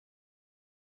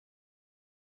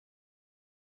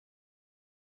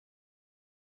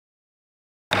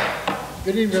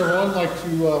Good evening, everyone. I'd like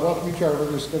to welcome you to our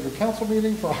regular scheduled council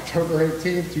meeting for October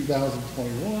 18th,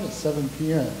 2021 at 7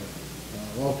 p.m.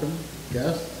 Welcome,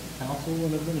 guests, council,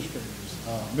 and administrators.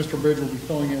 Mr. Bridge will be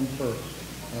filling in for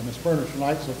Ms. Berner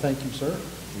tonight, so thank you, sir.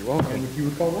 You're welcome. And if you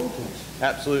would call roll, please.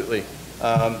 Absolutely.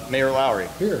 Mayor Lowry.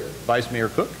 Here. Vice Mayor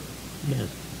Cook. Yes.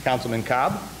 Councilman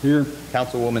Cobb. Here.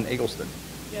 Councilwoman Eggleston.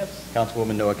 Yes.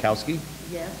 Councilwoman Nowakowski.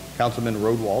 Yes. Councilman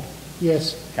Rodewald.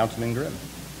 Yes. Councilman Grimm.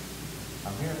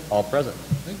 I'm here. All present.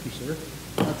 Thank you, sir.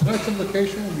 Tonight's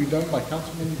invocation will be done by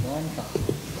Councilman Ron Cobb.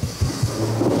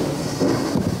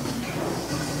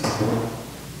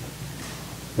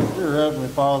 Dear Heavenly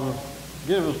Father,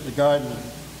 give us the guidance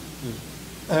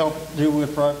to help do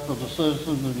what's right for the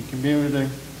citizens and the community.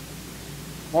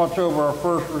 Watch over our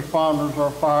first responders, our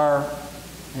fire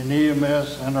and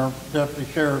EMS, and our deputy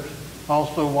sheriffs.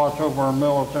 Also watch over our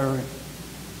military.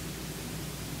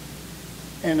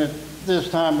 And at this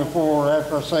time, before or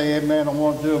after I say amen, I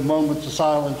want to do a moment of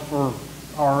silence for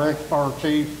our ex-fire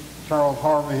chief, Charles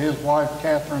Harvey, his wife,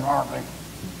 Catherine Harvey.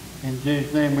 In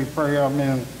Jesus' name we pray,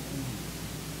 amen.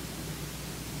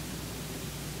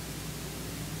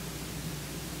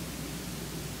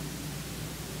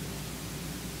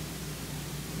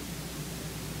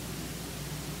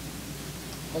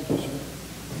 Thank you, sir.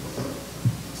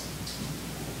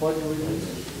 Pledge allegiance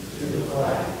to the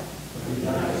flag of the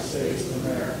United States of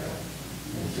America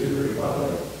and to the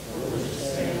republic for which it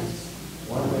stands,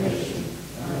 one nation,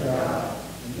 under God,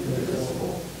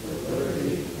 indivisible, with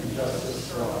liberty and justice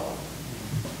for all.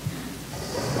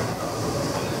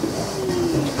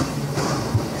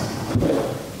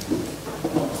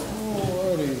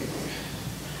 Alrighty.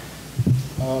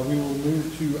 We will move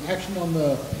to action on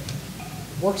the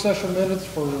work session minutes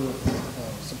for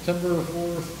September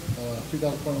 4th,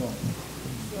 2021.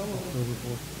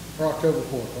 Or October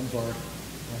 4th, I'm sorry.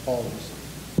 My apologies.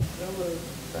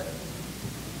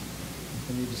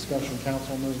 Any discussion,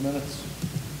 council, on those minutes?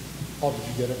 Paul, did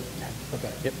you get it?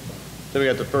 Okay. Yep. So we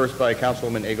got the first by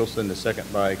Councilwoman Eggleston, the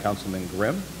second by Councilman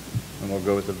Grimm. And we'll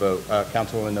go with the vote.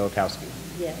 Councilwoman Nowakowski.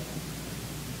 Yes.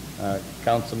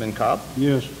 Councilman Cobb.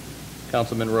 Yes.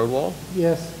 Councilman Rodewald.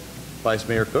 Yes. Vice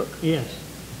Mayor Cook. Yes.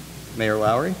 Mayor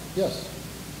Lowry. Yes.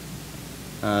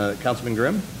 Councilman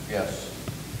Grimm. Yes.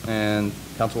 And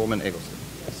Councilwoman Eggleston.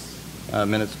 Yes.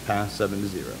 Minutes passed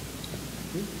 7-0.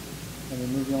 And we're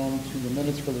moving on to the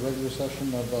minutes for the regular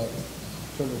session of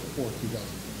October 4th, 2021.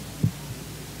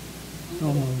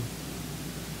 So moved.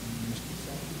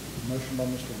 Motion by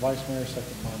Mr. Vice Mayor,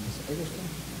 second by Ms. Eggleston.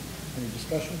 Any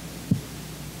discussion?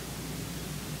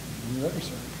 When you're ready,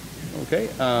 sir. Okay.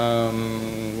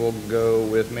 We'll go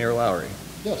with Mayor Lowry.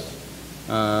 Yes.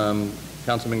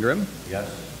 Councilman Grimm. Yes.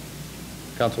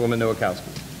 Councilwoman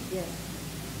Nowakowski. Yes.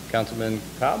 Councilman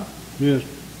Cobb. Yes.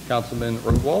 Councilman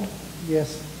Rodewald.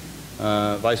 Yes.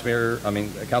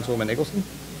 Councilwoman Eggleston.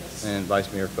 Yes. And Vice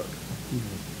Mayor Cook.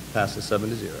 Passes 7-0.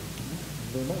 Thank you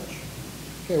very much.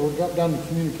 Okay, we've got down to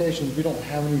communications. We don't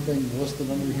have anything listed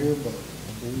under here, but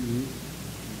I believe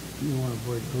You want to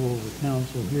break rule of the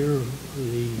council here for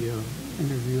the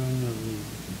interviewing of the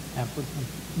applicant?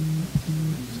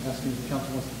 he's asking if the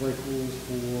council wants to break rules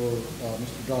for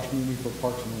Mr. Josh Mooney for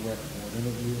Parks and Rec Board,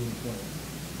 interview and appointment.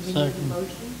 You need a Second.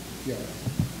 motion? Yes.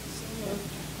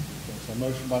 Okay, so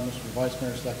motion by Mr. Vice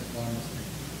Mayor, second by Mr.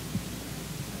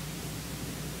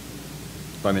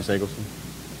 By Ms. Eggleston.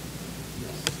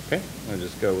 Yes. Okay. I'll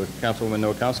just go with Councilwoman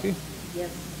Nowakowski. Yes.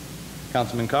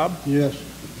 Councilman Cobb. Yes.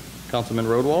 Councilman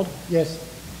Rodewald. Yes.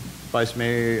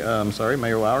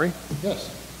 Mayor Lowry. Yes.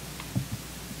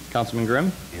 Councilman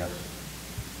Grimm. Yes.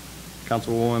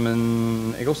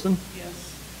 Councilwoman Eggleston. Yes.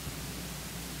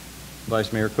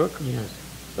 Vice Mayor Cook. Yes.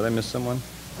 Did I miss someone?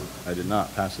 I did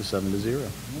not. Passes 7-0.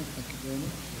 Thank you very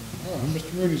much.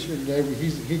 Mr. Mooney's here today.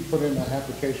 He put in an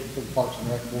application for the Parks and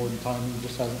Rec Board, and timing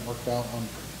just hasn't worked out on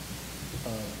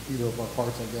either of our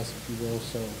parts, I guess, if you will.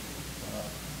 So,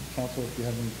 council, if you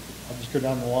have any, I'll just go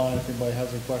down the line. If anybody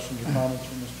has any questions or comments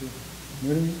for Mr.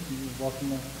 Mooney, you're welcome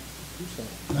to do so.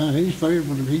 He's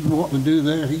favored. If he's wanting to do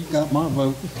that, he's got my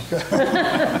vote. All right.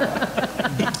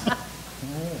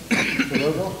 Mr.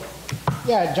 Rodwell?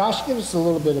 Yeah, Josh, give us a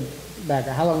little bit of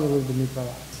background. How long have you lived in New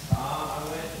Carlisle? I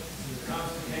went to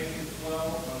Constant K through 12. I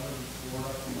lived in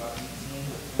Florida from about 18 to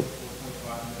 24,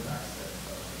 25 years back there.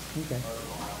 Okay.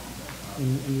 And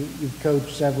you've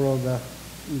coached several of the,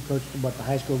 you coached what, the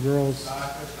high school girls? I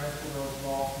coached high school girls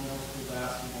golf, middle school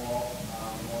basketball,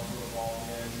 I'm also involved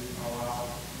in New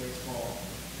Carlisle baseball,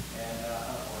 and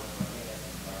unfortunately,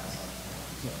 class on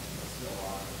so it's still a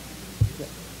lot. Yeah.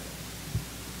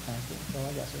 Thank you. Well,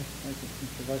 I guess, sir. Thank you.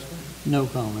 Mr. Vice Mayor? No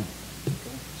comment.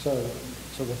 Okay. So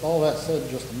with all that said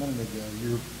just a minute ago,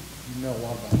 you're you know a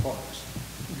lot about parks.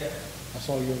 I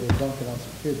saw you over there dunking on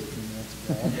some kids a few minutes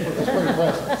ago. That's pretty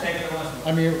impressive. Take it once.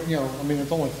 I mean,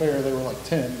 it's only fair they were like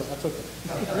 10, but that's okay.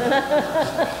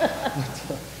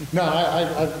 No,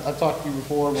 I've talked to you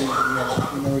before, we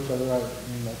know each other,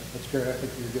 that's great, I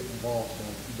think you're getting involved, so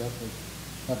you definitely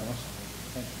have an awesome.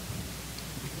 Thank you.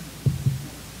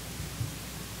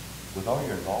 With all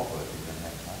your involvement, you're gonna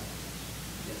have time.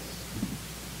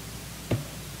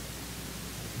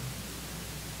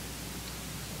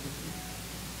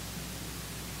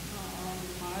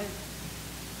 I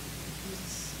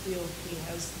just feel he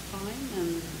has the time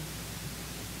and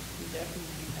he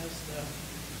definitely has the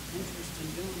interest in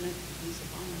doing it. He's a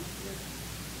volunteer.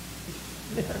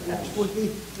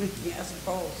 Which he has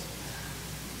calls.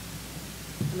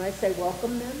 Can I say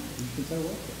welcome then? You can say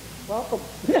welcome. Welcome.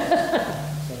 So,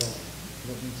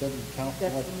 that being said, we count for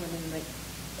Got like, someone in my,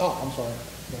 oh, I'm sorry,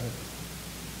 go ahead.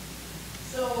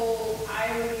 So I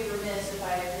would be remiss if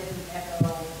I didn't echo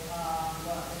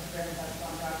what Mr. Brennan touched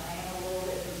on, Josh. I am a little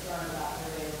bit concerned about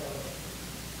their availability.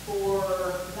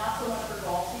 Not so much for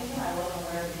golf season, I wasn't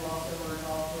aware that you also were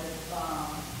involved with,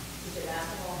 is it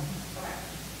basketball? Okay.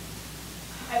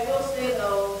 I will say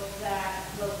though, that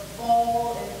the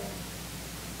fall and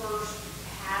first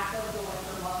half of the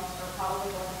winter months are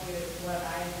probably going to be what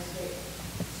I anticipate,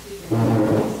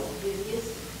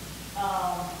 busiest,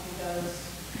 because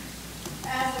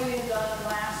as we had done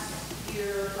last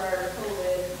year prior to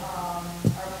COVID,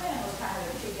 our plan was kind of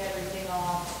to kick everything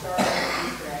off starting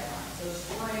with Easter egg hunt. So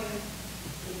spring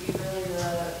would be really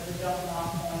the jumping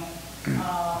off point.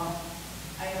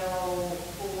 I know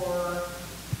for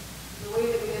the way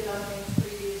that we had done things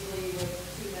previously with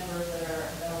two members that are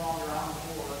no longer on the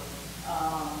board,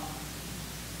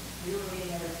 we were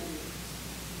meeting every 2 weeks.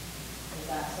 Is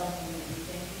that something that you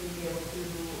think we'd be able to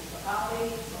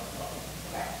accommodate?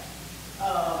 Okay.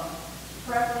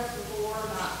 Preference before,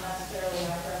 not necessarily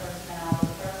my preference now, but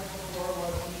the preference before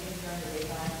was meetings during the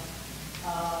daytime.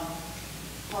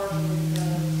 Partially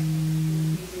because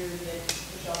it's easier to get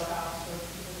the shelter house, so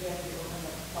because we have to be open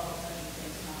to public session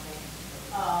things and nothing.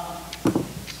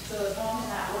 So as long as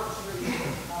that works for you,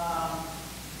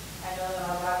 I know that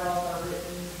our bylaws are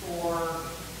written for,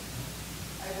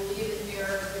 I believe it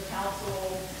mirrors the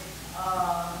council,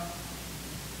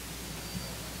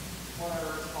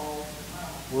 whatever it's called.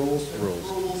 Rules?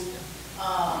 Rules,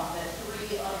 that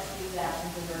 3 unexcused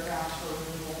absences are grounds for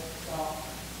removal, so,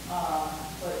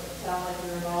 but it sounds like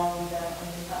we're wrong, we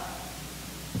definitely need that.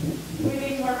 We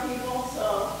need more people, so,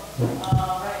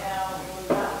 right now, we've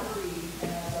got 3,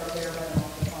 and that's our bare minimum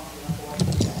to function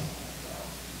according to that, so.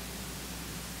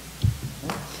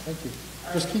 Thank you.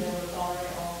 Just keep, There was already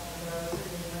all the rest of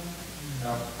them.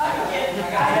 No. I'm kidding,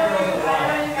 I know you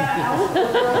got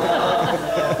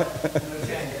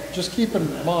just keep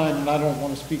in mind, and I don't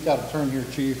want to speak out of turn here,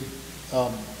 Chief,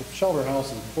 if Shelter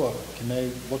House is booked, can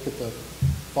they look at the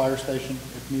fire station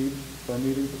if need for a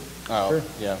meeting? Oh, Sure.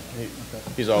 yeah, Okay.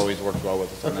 he's always worked well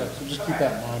with us on Okay, that. so just keep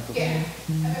that in mind. For Yeah,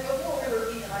 I mean, before we were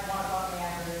meeting like 1 o'clock in the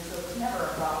afternoon, so it was never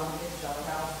a problem to get shelter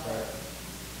house, but.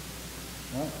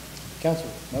 All right. Council,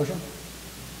 motion?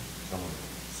 Someone,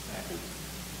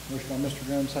 Motion by Mr.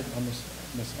 Graham, second by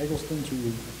Ms. Eggleston to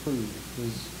approve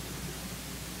his,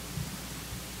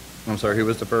 I'm sorry, who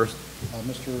was the first?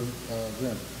 Mr.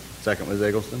 Grimm. Second was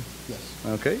Eggleston? Yes.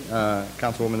 Okay,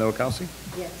 Councilwoman Noakowski?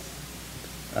 yes.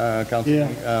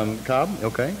 Councilman Cobb,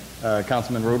 okay.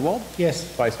 Councilman Rodwald? Yes.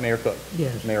 Vice Mayor Cook?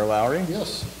 Yes. Mayor Lowry?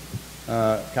 Yes.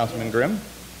 Councilman Grimm?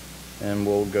 And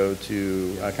we'll go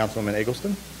to Councilwoman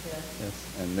Eggleston? Yes. Yes.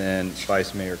 And then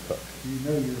Vice Mayor Cook. You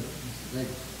know you're Mrs.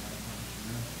 Eggleston,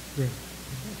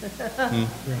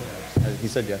 He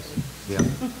said yes. yeah.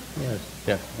 Yes.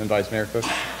 Yeah, and Vice Mayor Cook?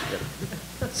 Yeah.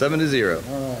 7-0.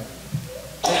 All right.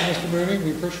 Thank you, Mr. Mooney,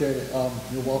 we appreciate it.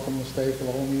 You're welcome to stay for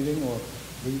the whole meeting or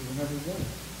leave whenever you want.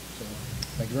 So,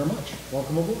 thank you very much.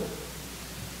 Welcome aboard.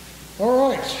 All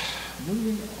right,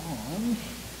 moving on.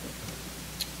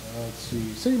 Let's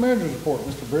see, City Manager's Report,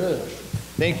 Mr. Bridge.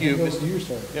 Thank you, Goes Mr. to you,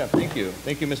 sir. Yeah, thank you.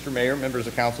 Thank you, Mr. Mayor, members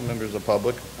of council, members of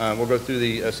public. We'll go through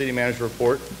the city manager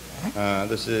report.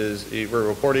 This is, we're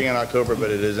reporting in October, but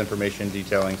it is information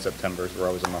detailing September, so we're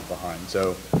always a month behind.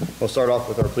 So we'll start off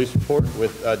with our police report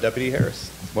with Deputy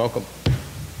Harris. Welcome.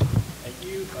 Thank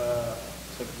you.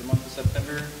 So for the month of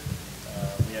September,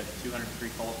 we had 203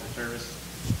 calls for service.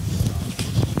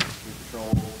 We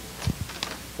patrolled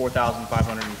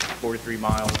 4,543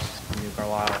 miles in New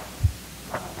Carlisle.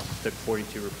 Took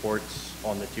 42 reports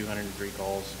on the 203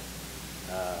 calls.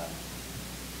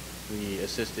 We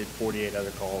assisted 48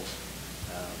 other calls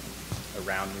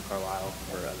around New Carlisle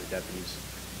for other deputies.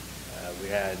 We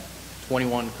had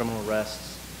 21 criminal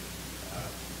arrests,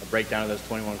 A breakdown of those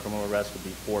 21 criminal arrests would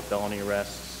be 4 felony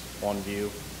arrests on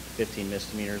view, 15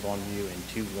 misdemeanors on view, and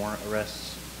 2 warrant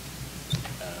arrests.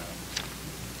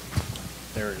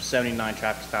 There were 79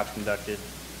 traffic stops conducted.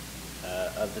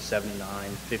 Of the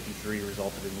 79, 53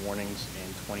 resulted in warnings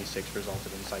and 26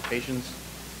 resulted in citations.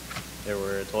 There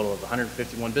were a total of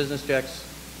 151 business checks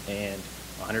and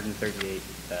 138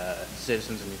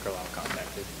 citizens in New Carlisle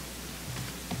contacted.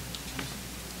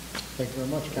 Thank you very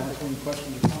much, Council. Any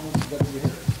questions or comments, Deputy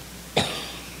Harris?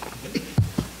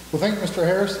 Well, thank you, Mr.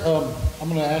 Harris. I'm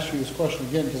going to ask you this question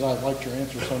again because I liked your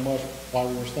answer so much while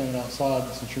we were standing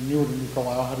outside. Since you're newer to New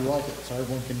Carlisle, how do you like it? So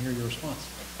everyone can hear your response.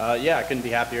 Yeah, I couldn't be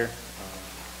happier.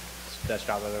 It's the best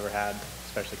job I've ever had,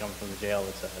 especially coming from the jail.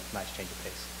 It's a nice change of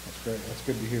pace. That's great. That's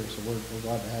good to hear. So we're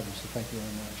glad to have you. So thank you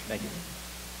very much. Thank you. All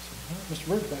right, Mr.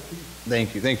 Bridge, back to you.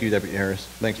 Thank you. Thank you, Deputy Harris.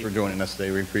 Thanks for joining us today.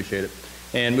 We appreciate it.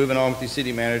 And moving on with the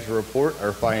city manager report,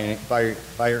 our fire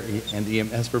and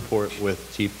EMS report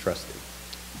with Chief Trustee.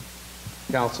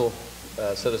 Council,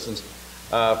 citizens,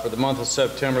 for the month of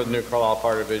September, the New Carlisle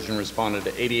Fire Division responded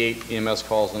to 88 EMS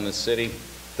calls in the city,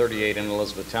 38 in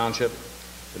Elizabeth Township.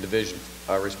 The division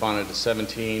responded to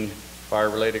 17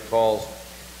 fire-related calls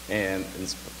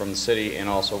from the city and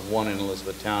also 1 in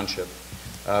Elizabeth Township.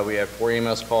 We had 4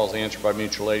 EMS calls answered by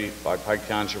mutual aid by Pike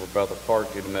Township or Bethel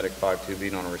Park due to Medic 52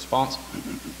 being on a response.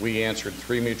 We answered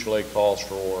 3 mutual aid calls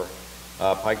for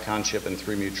Pike Township and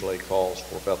 3 mutual aid calls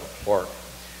for Bethel Park.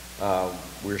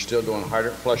 We're still doing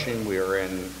hydrant flushing. We are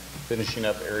finishing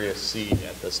up Area C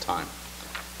at this time.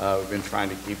 We've been trying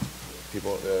to keep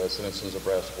people, citizens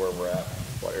abreast where we're at,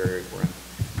 what areas we're in.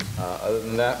 Other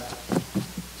than that,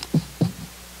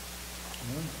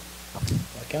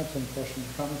 Council, any questions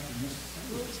or comments from Ms.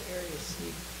 What was Area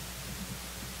C?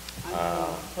 I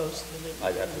know you posted it.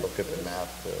 I'd have to look at the map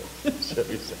to show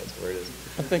you that's where it is.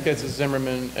 I think it's the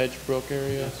Zimmerman Edgebrook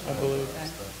area, I believe. Okay.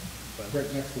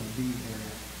 Right next to the D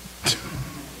area.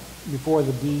 Before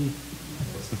the D.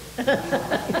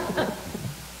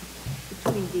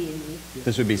 Between D and E.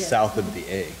 This would be south of the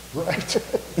A. Right.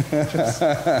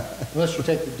 Unless you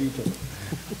take the detour.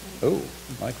 Oh,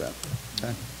 I like that.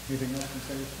 Okay. Anything else you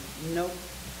say? Nope.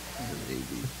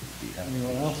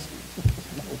 Anyone else?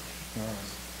 All right.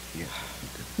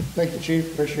 Thank you,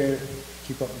 Chief. Appreciate it.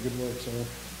 Keep up the good work, sir.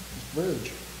 Mr.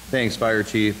 Bridge. Thanks, Fire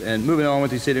Chief. And moving on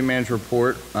with the city manager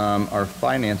report, our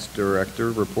finance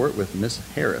director report with Ms.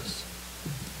 Harris.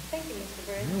 Thank you, Mr.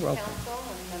 Bridge. You're welcome. Council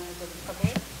and members of the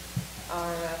public.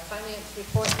 Our finance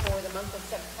report for the month of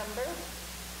September,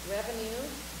 revenue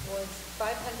was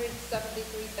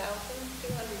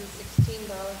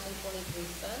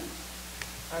 $573,216.23.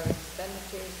 Our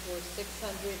expenditures were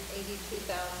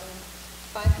 $682,531.10.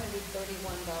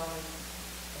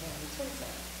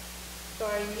 So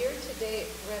our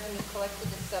year-to-date revenue collected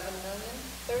is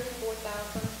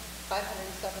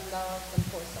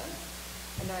 $7,034,507.04.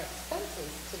 And our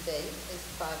expenses to date is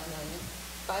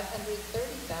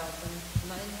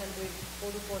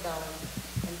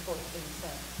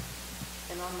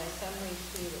 $5,530,944.14. And on my summary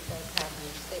sheet, it does have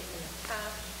your statement of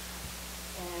cash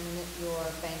and your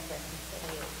bank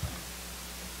reconciliation.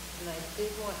 And I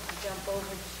did want to jump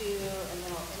over to, and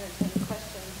then I'll entertain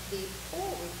questions, the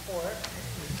pool report.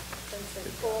 Since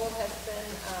the pool has been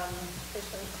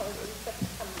officially closed in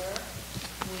September,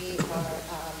 we are,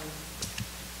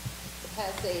 it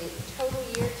has a total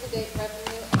year-to-date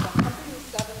revenue of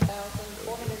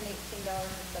 $107,418.73.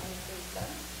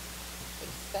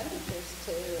 Expenditures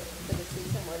for the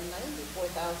season were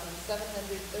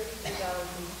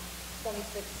 $94,733.26.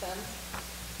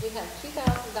 We have $2,000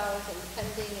 in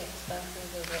pending expenses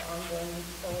of our ongoing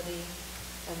utility,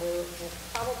 and we'll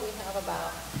probably have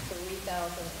about $3,000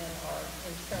 in our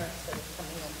insurance that is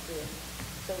coming up due.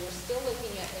 So we're still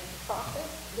looking at a profit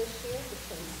this year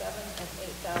between $7,000 and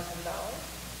 $8,000.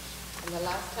 And the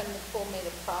last time the pool made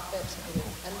a profit, it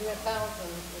was under $1,000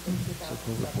 with a 2007.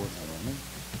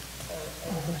 So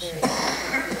it was a very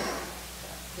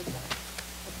good time.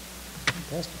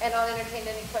 And I'll entertain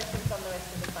any questions on the rest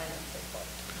of the finance report.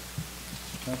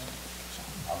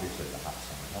 Obviously, the hot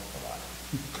summer helped a lot.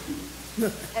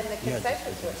 And the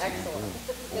concessions were excellent.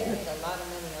 They made a lot of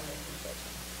money on their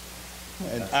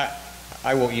concessions. And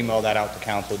I will email that out to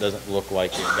council. It doesn't look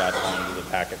like it got into the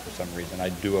packet for some reason. I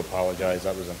do apologize.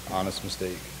 That was an honest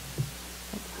mistake.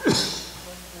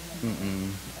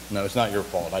 No, it's not your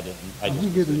fault. I just We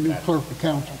get a new clerk of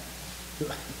council.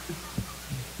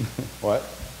 What?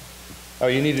 Oh,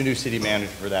 you need a new city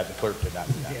manager for that. The clerk did not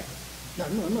do that. No,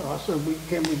 I said,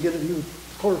 can we get a new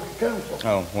clerk of council?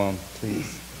 Oh, well,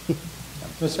 please.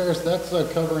 Ms. Harris, that's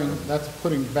covering, that's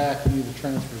putting back any of the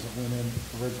transfers that went in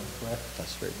originally, correct?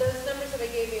 That's straight. Those numbers that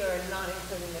I gave you are not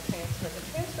including the transfer. The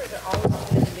transfers are always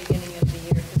done at the beginning of the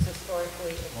year because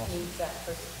historically it needs that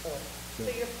for support. So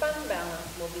your fund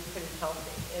balance will be pretty healthy.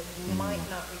 It might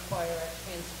not require a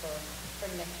transfer for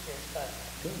next year's budget.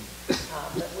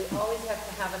 But we always have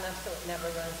to have enough so it never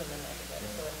runs in the negative.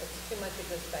 So if it's too much, it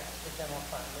goes back to the general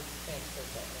fund, which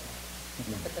transfers that.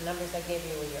 But the numbers I gave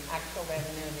you were your actual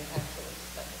revenue and your actual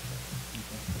expenditures.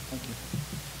 Thank you.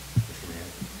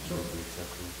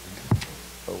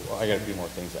 Oh, I got a few more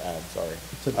things to add, sorry.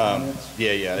 To finance?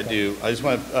 Yeah, I do. I just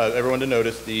want everyone to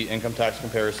notice the income tax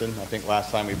comparison. I think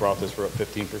last time we brought this, we're up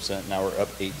 15%, now we're up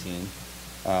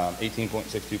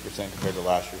 18.62% compared to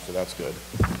last year, so that's good.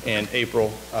 And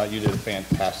April, you did a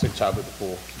fantastic job at the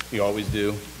pool. You always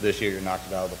do. This year, you knocked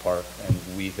it out of the park, and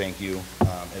we thank you.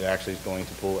 It actually is going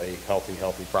to pull a healthy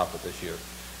profit this year.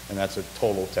 And that's a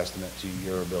total testament to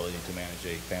your ability to manage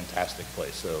a fantastic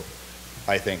place. So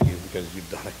I thank you because you've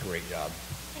done a great job.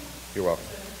 You're welcome.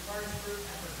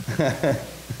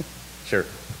 Sure.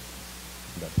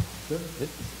 Good.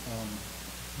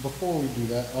 Before we do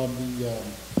that, on the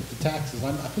taxes,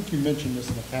 I think you mentioned this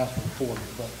in the past report,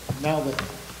 but now that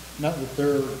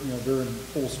they're, they're in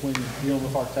full swing dealing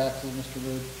with our taxes, Mr.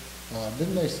 Wood,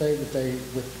 didn't they say that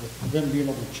with them being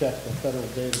able to check the federal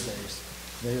database,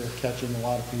 they are catching a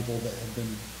lot of people that have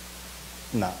been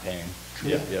Not paying.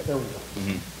 Yeah, Yep. there we go.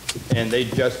 And they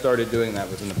just started doing that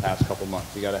within the past couple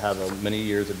months. You got to have many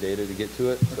years of data to get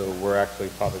to it, so we're actually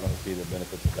probably going to see the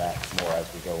benefits of that more as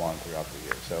we go on throughout the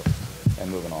year. So,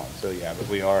 and moving on. So yeah, but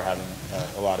we are having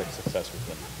a lot of success with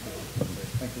them.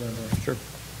 Thank you very much. Sure.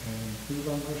 And who's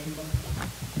on motion by?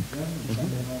 Jim, and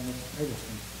second by Ms.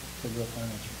 Eggleston, for the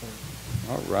finance report.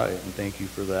 All right, and thank you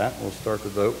for that. We'll start the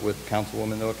vote with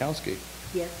Councilwoman Noakowski.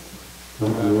 Yes.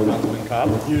 Councilman Cobb?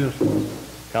 Yes.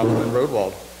 Councilman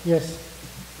Rodwald? Yes.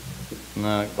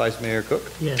 Vice Mayor Cook?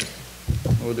 Yes.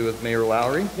 We'll do with Mayor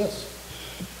Lowry, Yes.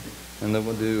 and then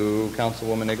we'll do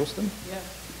Councilwoman Eggleston Yes.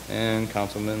 and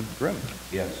Councilman Grimm.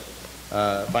 Yes.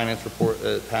 Finance report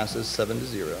passes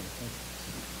 7-0.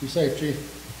 Be safe, chief.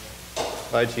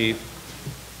 Bye, Chief.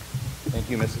 Thank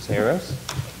you, Mrs. Harris.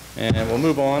 And we'll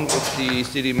move on with the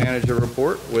city manager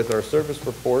report with our service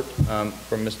report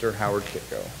from Mr. Howard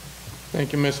Kitco.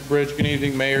 Thank you, Mr. Bridge. Good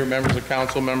evening, Mayor, members of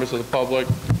council, members of the public.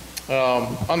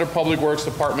 Under Public Works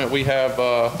Department, we have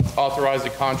authorized a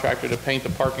contractor to paint the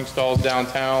parking stalls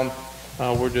downtown.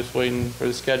 We're just waiting for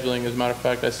the scheduling. As a matter of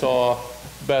fact, I saw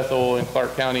Bethel and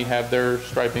Clark County have their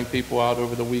striping people out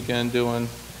over the weekend doing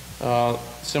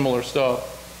similar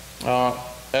stuff.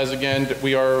 As again,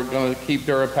 we are going to keep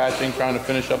Durapatching, trying to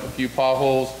finish up a few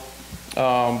potholes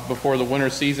before the winter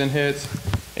season hits.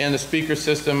 And the speaker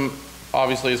system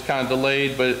obviously is kind of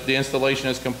delayed, but the installation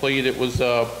is complete. It was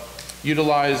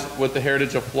utilized with the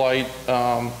Heritage of Flight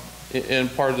in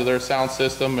part of their sound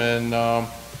system, and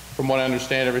from what I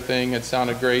understand, everything had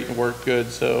sounded great and worked good.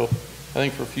 So I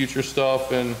think for future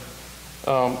stuff and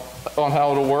on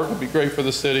how it'll work, it'd be great for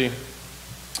the city.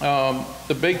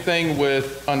 The big thing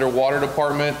with underwater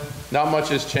department, not much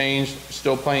has changed,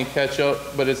 still playing catch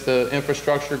up, but it's the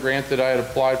infrastructure grant that I had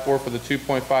applied for the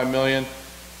 $2.5 million.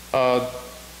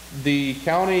 The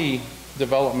county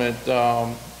development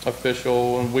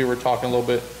official, and we were talking a little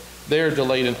bit, they're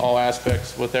delayed in all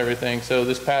aspects with everything. So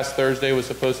this past Thursday was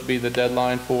supposed to be the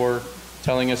deadline for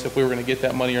telling us if we were going to get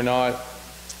that money or not.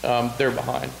 They're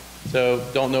behind. So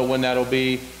don't know when that'll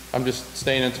be. I'm just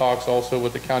staying in talks also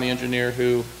with the county engineer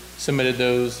who submitted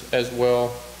those as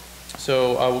well.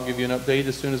 So I will give you an update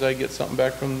as soon as I get something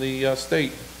back from the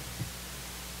state.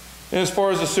 And as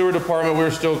far as the sewer department,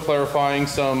 we're still clarifying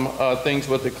some things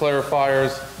with the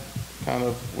clarifiers. Kind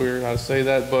of weird how to say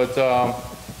that, but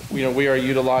we are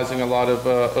utilizing a lot of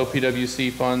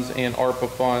OPWC funds and ARPA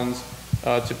funds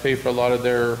to pay for a lot of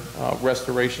their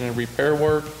restoration and repair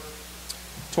work.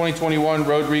 2021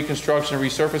 road reconstruction and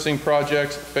resurfacing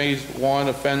projects. Phase 1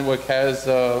 of Fenwick has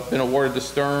been awarded to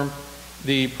Sturm.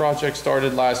 The project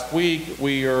started last week.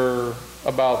 We are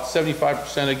about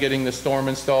 75% of getting the storm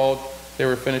installed. They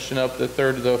were finishing up the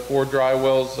third of the 4 dry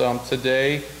wells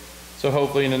today. So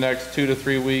hopefully in the next 2 to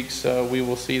 3 weeks, we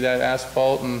will see that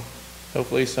asphalt and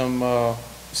hopefully some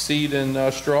seed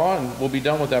and straw, and we'll be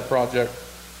done with that project.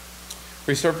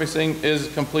 Resurfacing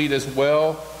is complete as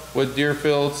well with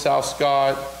Deerfield, South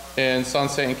Scott, and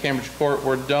Sunset and Cambridge Court.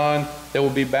 We're done. They will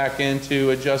be back in to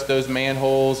adjust those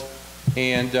manholes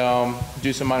and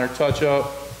do some minor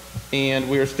touch-up. And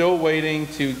we are still waiting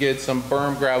to get some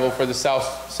berm gravel for the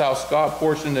South Scott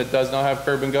portion that does not have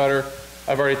curb and gutter.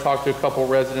 I've already talked to a couple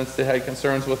residents that had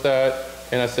concerns with that,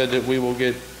 and I said that we will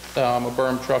get a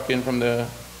berm truck in from the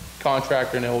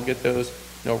contractor, and it will get those,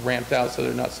 ramped out so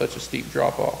they're not such a steep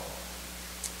drop off.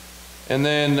 And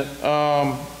then,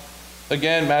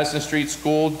 again, Madison Street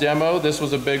School demo, this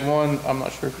was a big one. I'm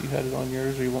not sure if you had it on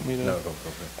yours or you want me to. No, go.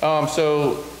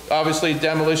 So obviously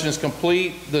demolition is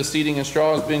complete, the seating and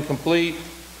straw has been complete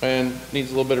and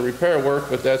needs a little bit of repair work,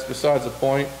 but that's besides the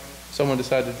point. Someone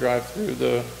decided to drive through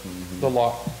the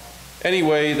lot.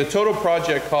 Anyway, the total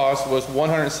project cost was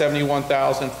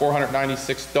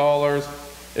 $171,496.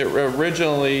 It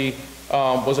originally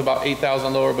was about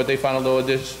 $8,000 lower, but they found a little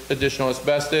additional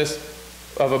asbestos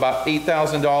of about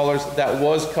 $8,000. That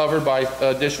was covered by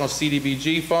additional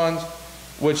CDBG funds,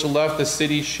 which left the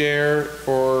city share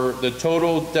for the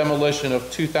total demolition of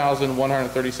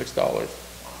 $2,136.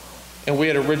 And we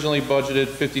had originally budgeted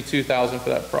 $52,000 for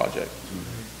that project.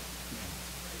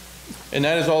 And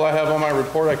that is all I have on my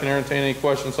report. I can entertain any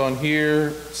questions on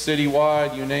here,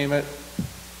 citywide, you name it.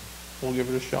 We'll give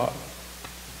it a shot.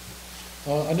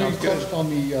 I know you touched on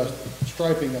the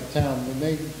striping uptown. When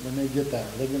they get that,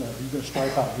 are you gonna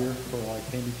stripe out here for like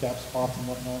handicap spots and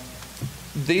whatnot?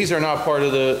 These are not part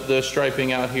of the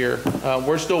striping out here.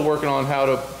 We're still working on how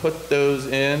to put those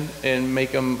in and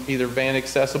make them either van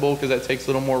accessible, because that takes a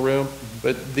little more room,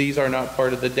 but these are not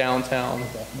part of the downtown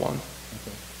one. Okay.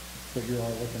 So you are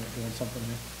looking at doing something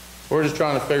here? We're just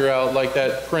trying to figure out, like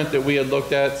that print that we had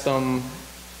looked at some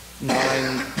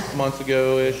 9 months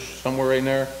ago-ish, somewhere right in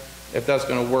there, if that's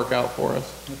gonna work out for us.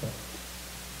 Okay.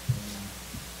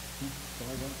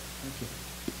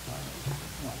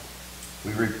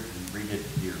 We redid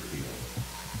Deerfield.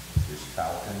 Is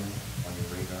Falcon on your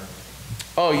radar?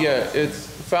 Oh yeah,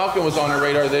 Falcon was on the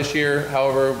radar this year,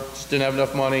 however, just didn't have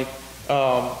enough money.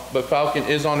 But Falcon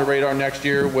is on the radar next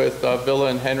year with Villa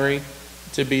and Henry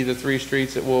to be the 3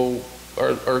 streets that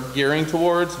are gearing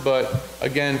towards. But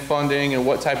again, funding and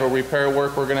what type of repair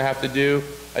work we're gonna have to do.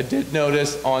 I did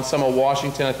notice on some of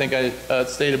Washington, I think I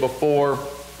stated before,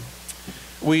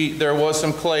 there was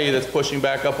some clay that's pushing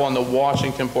back up on the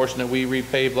Washington portion that we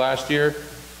repaved last year.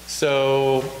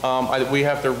 So we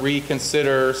have to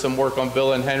reconsider some work on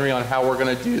Villa and Henry on how we're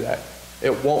gonna do that.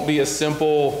 It won't be a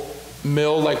simple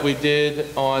mill like we did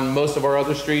on most of our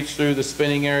other streets through the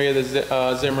spinning area,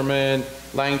 the Zimmerman,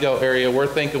 Langdale area. We're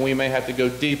thinking we may have to go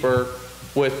deeper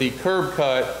with the curb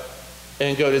cut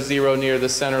and go to zero near the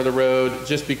center of the road,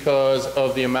 just because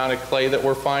of the amount of clay that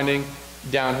we're finding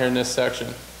down here in this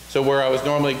section. So where I was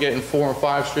normally getting 4 and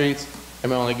 5 streets, I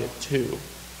may only get 2,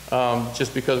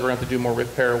 just because we're going to have to do more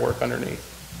repair work underneath.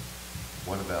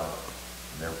 What about,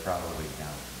 they're probably down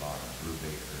at the bottom,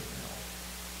 Brubaker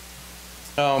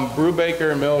and Mill?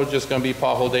 Brubaker and Mill are just going to be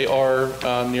pothole. They are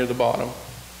near the bottom.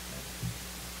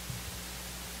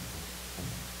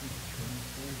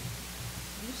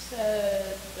 You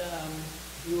said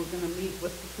you were gonna meet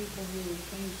with the people who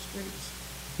clean the streets.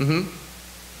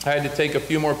 I had to take a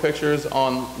few more pictures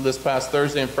on this past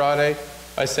Thursday and Friday.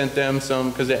 I sent them some,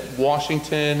 because at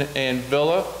Washington and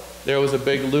Villa, there was a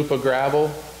big loop of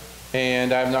gravel,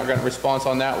 and I have not gotten a response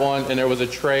on that one. And there was a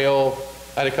trail,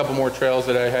 I had a couple more trails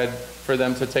that I had for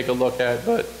them to take a look at,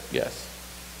 but yes.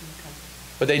 Okay.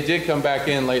 But they did come back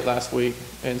in late last week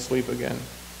and sweep again.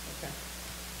 Okay.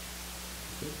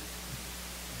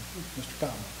 Mr.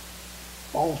 Cotton?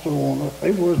 Also on that,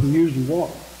 they wasn't using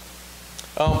water.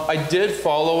 I did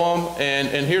follow them,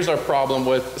 and here's our problem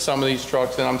with some of these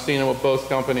trucks, and I'm seeing it with both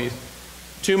companies.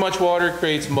 Too much water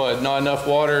creates mud, not enough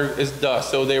water is dust.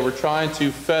 So they were trying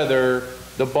to feather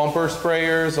the bumper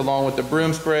sprayers along with the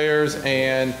broom sprayers,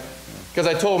 and because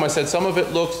I told him, I said, some of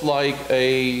it looks like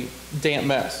a damp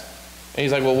mess. And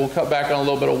he's like, well, we'll cut back on a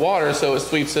little bit of water so it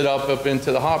sweeps it up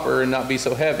into the hopper and not be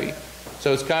so heavy.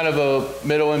 So it's kind of a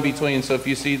middle in between. So if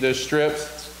you see the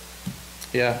strips,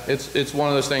 yeah, it's one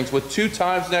of those things. With 2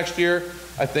 times next year,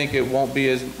 I think it won't be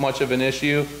as much of an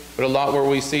issue. But a lot where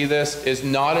we see this is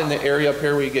not in the area up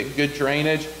here where you get good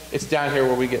drainage. It's down here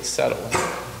where we get settling.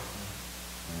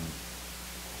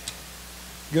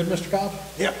 Good, Mr. Cobb?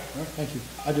 Yep. All right, thank you.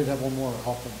 I did have one more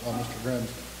off of Mr.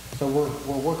 Grimm's. So we're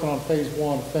working on phase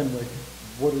 1 of Fenwick.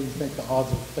 What do you think the odds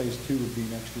of phase 2 would be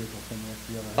next year for Fenwick?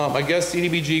 Do you ever have- I guess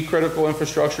CDBG critical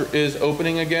infrastructure is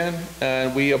opening again,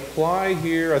 and we apply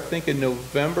here, I think in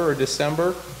November or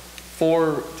December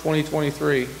for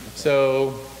 2023.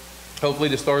 So hopefully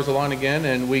the stars align again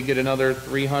and we get another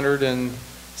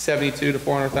 $372,000 to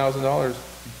 $400,000.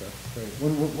 Okay, great.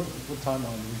 What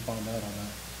timeline do we find out on that?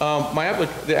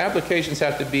 The applications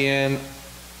have to be in,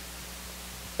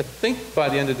 I think by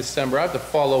the end of December. I have to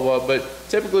follow up, but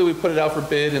typically we put it out for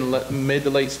bid in mid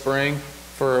to late spring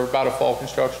for about a fall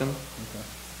construction.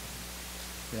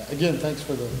 Okay. Yeah, again, thanks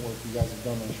for the work you guys have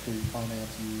done on the street,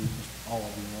 finance, you, all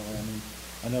of you, really. I mean,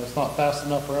 I know it's not fast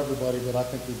enough for everybody, but I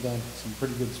think we've done some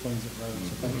pretty good swings at roads,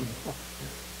 so thank you.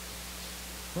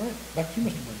 All right, back to you,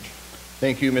 Mr. Bridge.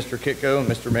 Thank you, Mr. Kitco,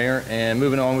 Mr. Mayor. And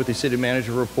moving on with the city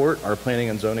manager report, our planning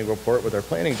and zoning report with our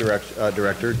planning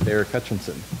director, Derek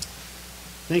Hutchinson.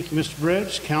 Thank you, Mr.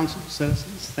 Bridge, council,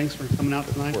 citizens. Thanks for coming out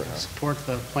tonight to support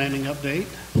the planning update.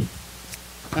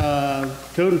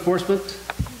 Code enforcement,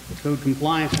 code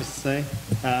compliance, I should say.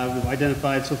 We've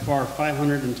identified so far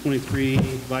 523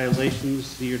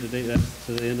 violations year to date. That's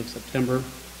to the end of September.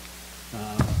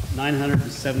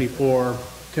 974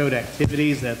 code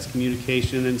activities. That's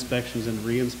communication, inspections, and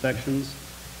re-inspections.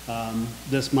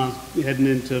 This month, heading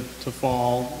into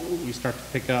fall, we start to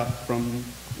pick up from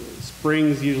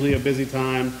spring's usually a busy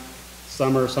time.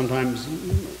 Summer sometimes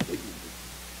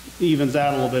evens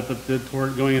out a little bit, but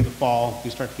toward going into fall, we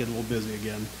start to get a little busy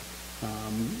again.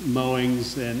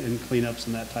 Mowings and cleanups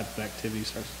and that type of activity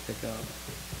starts to pick up.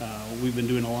 We've been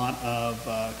doing a lot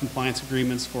of compliance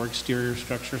agreements for exterior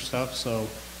structure stuff, so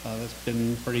that's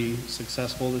been pretty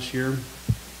successful this year.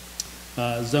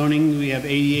 Zoning, we have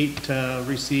 88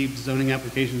 received zoning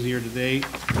applications year to date.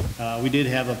 We did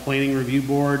have a planning review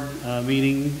board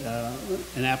meeting,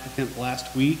 an applicant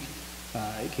last week.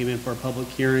 It came in for a public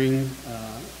hearing,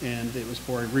 and it was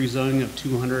for a rezoning of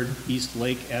 200 East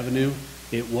Lake Avenue.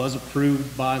 It was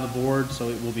approved by the board, so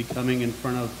it will be coming in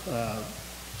front of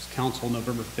council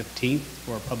November 15th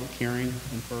for a public hearing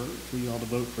and for you all to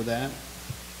vote for that.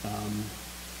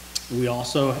 We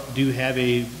also do have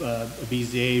a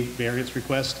BZA variance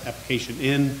request application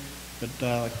in, but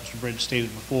like Mr. Bridge stated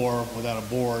before, without a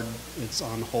board, it's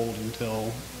on hold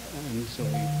until we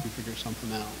figure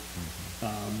something out.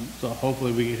 So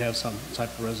hopefully we could have some type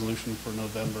of resolution for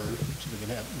November so we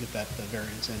can get that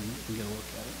variance in and get a look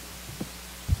at it.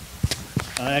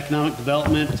 Economic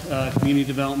development, community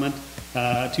development,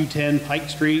 210 Pike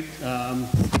Street.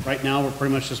 Right now, we're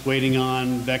pretty much just waiting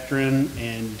on Vectren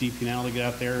and DP&L to get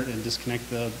out there and disconnect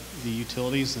the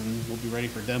utilities, and we'll be ready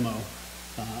for demo.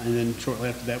 And then shortly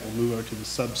after that, we'll move over to the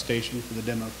substation for the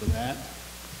demo for that.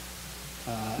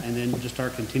 And then just our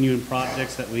continuing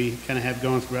projects that we kind of have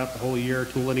going throughout the whole year.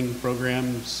 Tool letting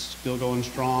program still going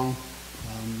strong.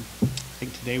 I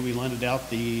think today we lended out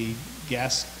the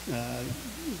gas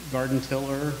garden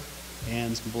tiller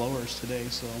and some blowers today,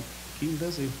 so keeping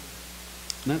busy. And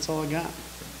that's all I got.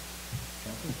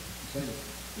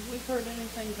 Have we heard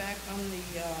anything back on the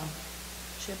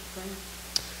chip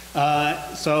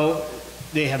thing? So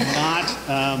they have not,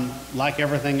 like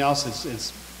everything else,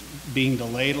 it's being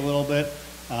delayed a little bit.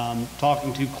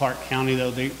 Talking to Clark County,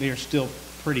 though, they are still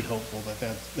pretty hopeful that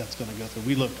that's going to go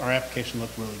through. Our application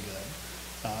looked really good.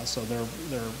 So they're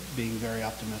being very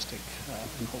optimistic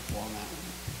and hopeful on that one.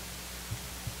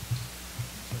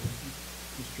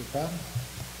 Mr. Patton?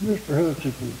 Mr.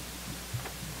 Hutchinson,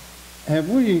 have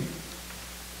we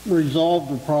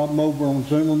resolved the problem over on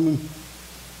Zimmerman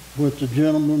with the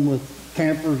gentleman with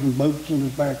campers and boats in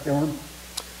his backyard?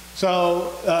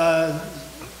 So,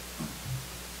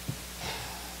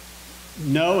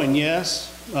 no and yes.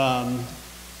 I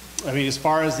mean, as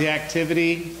far as the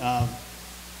activity,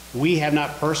 we have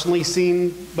not personally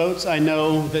seen boats. I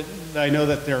know that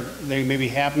they may be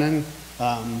happening,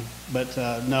 but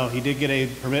no, he did get a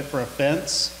permit for a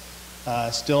fence.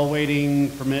 Still waiting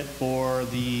permit for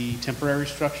the temporary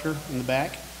structure in the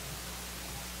back.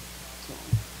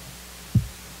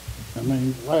 I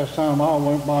mean, last time I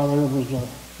went by, there was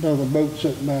another boat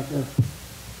sitting back there.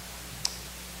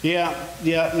 Yeah.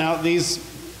 Now these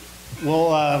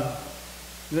will,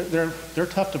 they're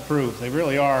tough to prove. They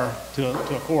really are to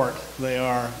a court. They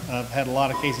are. I've had a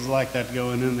lot of cases like that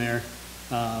going in there,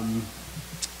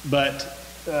 but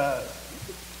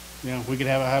we could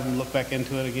have them look back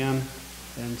into it again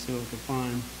and see what we can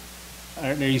find.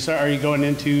 Are you going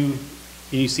into?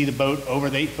 Can you see the boat over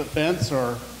the 8-foot fence,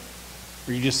 or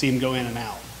you just see them go in and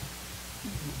out?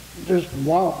 Just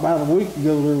about a week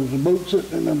ago, there was a boat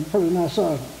sitting in there pretty nice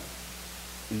size.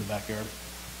 In the backyard.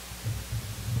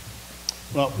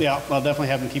 Well, yeah, I'll definitely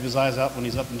have him keep his eyes out when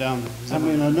he's up and down. I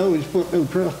mean, I know he's put no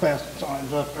trespassing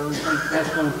signs up there.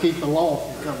 That's going to keep the law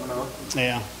from coming up.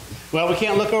 Yeah. Well, we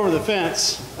can't look over the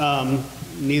fence.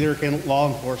 Neither can law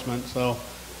enforcement. So,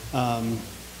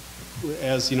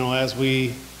 as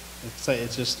we say,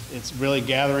 it's really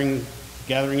gathering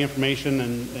information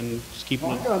and just keeping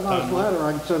I got a nice ladder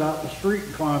I can set out in the street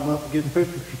and climb up and get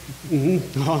pictures.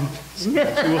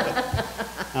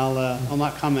 I'll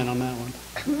not comment on that one.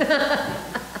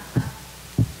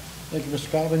 Thank you, Mr.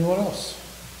 Cobb. Anyone else?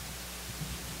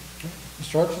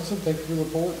 Mr. Hutchinson, thank you for the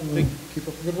report and keep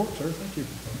up the good work, sir. Thank you.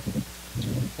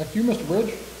 Back to you, Mr.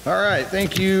 Bridge. All right,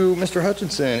 thank you, Mr.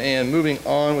 Hutchinson. And moving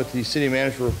on with the city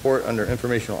manager report under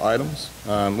informational items.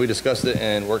 We discussed it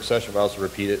in work session, but I'll also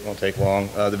repeat it, it won't take long.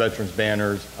 The veterans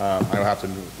banners, I will have to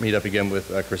meet up again with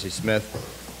Chrissy Smith.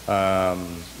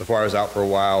 Before I was out for a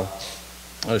while,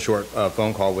 a short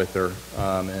phone call with her,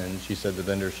 and she said the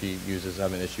vendor she uses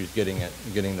having issues getting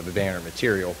the banner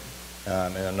material.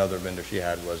 And another vendor she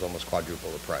had was almost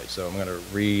quadruple the price. So I'm going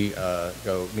to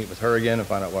go meet with her again and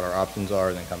find out what our options are,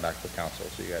 and then come back to council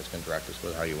so you guys can direct us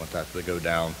with how you want that to go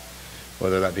down,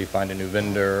 whether that be find a new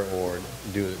vendor or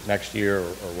do it next year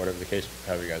or whatever the case,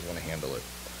 however you guys want to handle it.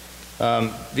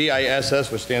 VISS,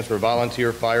 which stands for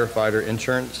Volunteer Firefighter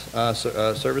Insurance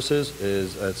Services,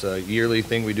 it's a yearly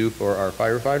thing we do for our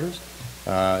firefighters.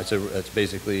 It's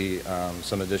basically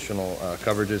some additional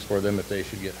coverages for them if they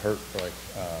should get hurt, like,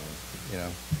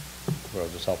 we'll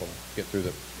just help them get through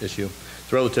the issue.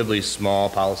 It's a relatively small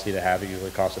policy to have. It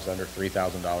usually costs us under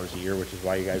 $3,000 a year, which is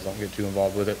why you guys don't get too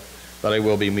involved with it. But I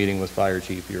will be meeting with Fire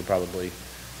Chief here probably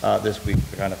this week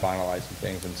to kind of finalize some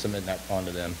things and submit that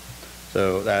onto them.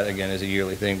 So that, again, is a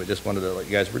yearly thing, but just wanted to let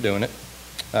you guys we're doing it.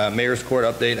 Mayor's Court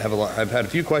update. I've had a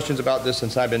few questions about this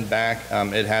since I've been back.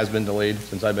 It has been delayed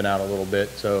since I've been out a little bit,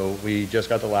 so we just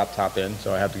got the laptop in,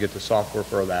 so I have to get the software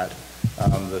for that.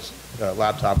 This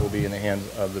laptop will be in the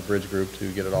hands of the Bridge Group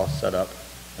to get it all set up,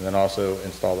 and then also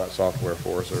install that software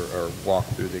for us, or walk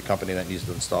through the company that needs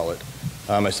to install it.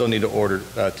 I still need to order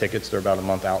tickets. They're about a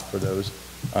month out for those.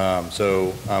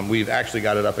 We've actually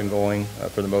got it up and going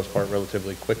for the most part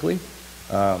relatively quickly.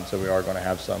 So we are going to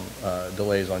have some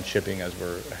delays on shipping as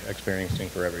we're experiencing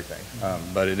for everything.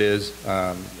 But it is,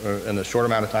 in the short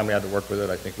amount of time we had to work with it,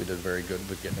 I think we did very good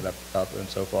with getting it up and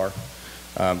so far.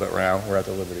 But now we're at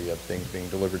the liberty of things being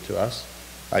delivered to us.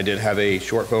 I did have a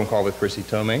short phone call with Chrissy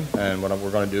Tomei, and what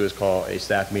we're going to do is call a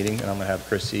staff meeting, and I'm going to have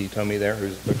Chrissy Tomei there,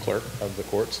 who's the clerk of the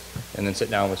courts, and then sit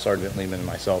down with Sergeant Lehman and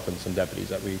myself and some deputies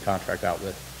that we contract out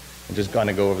with, and just kind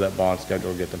of go over that bond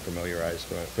schedule, get them familiar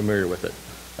with it.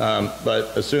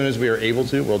 But as soon as we are able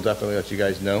to, we'll definitely let you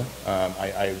guys know.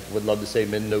 I would love to say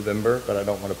mid-November, but I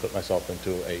don't want to put myself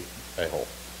into a hole.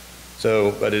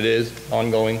 So, but it is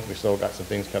ongoing. We still got some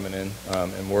things coming in,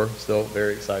 and we're still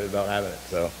very excited about having it.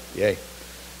 So, yay.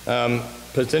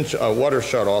 Potential water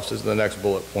shutoffs is the next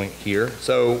bullet point here.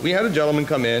 So we had a gentleman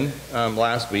come in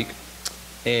last week,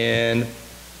 and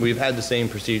we've had the same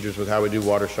procedures with how we do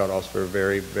water shutoffs for a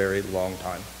very, very long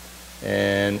time.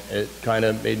 And it kind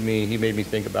of made me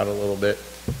think about it a little bit.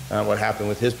 What happened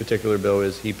with his particular bill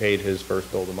is he paid his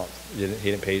first bill of the month. He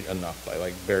didn't pay enough, by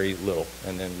like very little.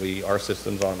 And then our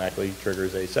systems automatically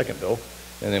triggers a second bill,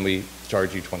 and then we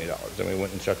charge you $20. And we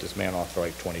went and shut this man off for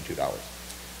like $22.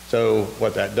 So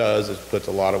what that does is puts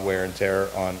a lot of wear and tear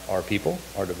on our people,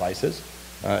 our devices.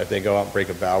 If they go out and break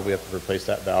a valve, we have to replace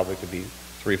that valve. It could be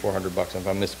 $300-400 bucks. If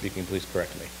I'm misspeaking, please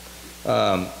correct me.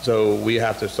 So we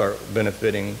have to start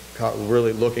benefiting,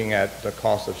 really looking at the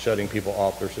cost of shutting people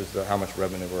off versus how much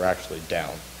revenue we're actually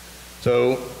down.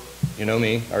 So, you know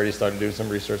me, I already started doing some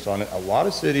research on it. A lot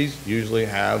of cities usually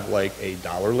have like a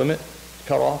dollar limit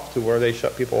cut off to where they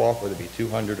shut people off, whether it be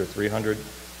 200 or 300.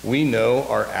 We know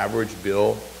our average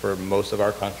bill for most of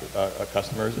our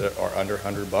customers are under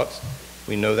 100 bucks.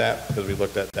 We know that because we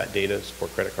looked at that data for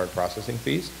credit card processing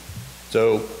fees.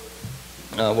 So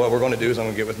what we're going to do is I'm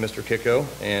going to get with Mr. Kicko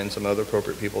and some other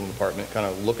appropriate people in the department, kind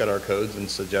of look at our codes and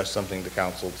suggest something to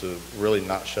council to really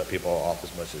not shut people off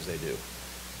as much as they do.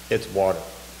 It's water.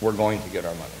 We're going to get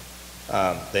our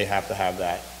money. They have to have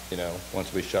that,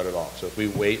 once we shut it off. So if we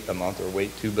wait a month or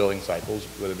wait 2 billing cycles,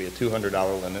 whether it be a $200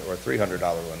 limit or a $300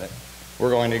 limit, we're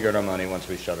going to get our money once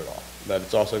we shut it off. But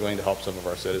it's also going to help some of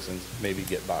our citizens maybe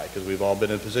get by, because we've all been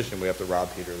in a position we have to rob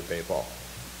Peter to pay Paul.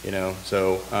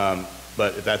 So,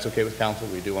 but if that's okay with council,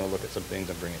 we do want to look at some things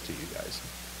and bring it to you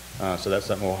guys. So that's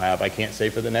something we'll have. I can't say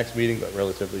for the next meeting, but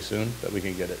relatively soon, that we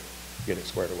can get it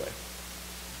squared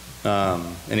away.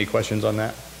 Any questions on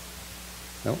that?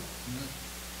 No?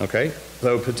 Okay.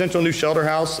 So potential new shelter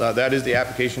house, that is the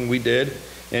application we did.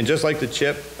 And just like the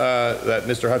CHIP that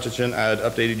Mr. Hutchinson had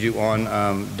updated you on,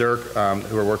 Dirk,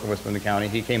 who we're working with from the county,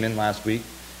 he came in last week.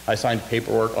 I signed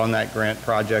paperwork on that grant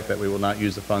project that we will not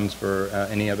use the funds for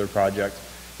any other project.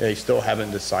 They still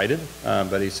haven't decided,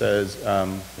 but he says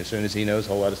as soon as he knows,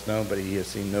 he'll let us know, but he has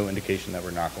seen no indication that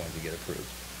we're not going to get approved.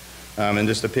 And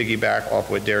just to piggyback off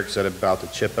what Derek said about the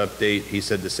CHIP update, he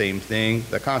said the same thing.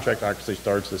 The contract actually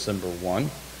starts December 1,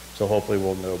 so hopefully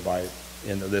we'll know by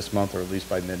end of this month or at least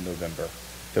by mid-November,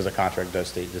 because the contract does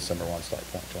state December 1 start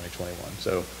point 2021.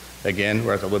 So again,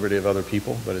 we're at the liberty of other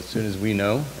people, but as soon as we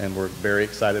know, and we're very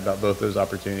excited about both those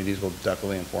opportunities, we'll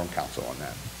definitely inform council on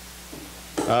that.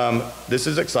 This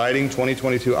is exciting,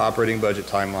 2022 operating budget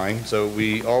timeline. So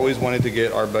we always wanted to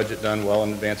get our budget done well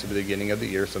in advance of the beginning of the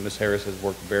year. So Ms. Harris has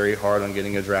worked very hard on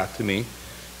getting a draft to me.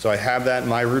 So I have that in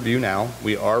my review now.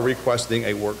 We are requesting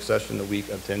a work session the week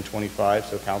of 10/25,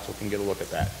 so council can get a look at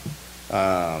that.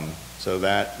 So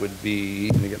that would be,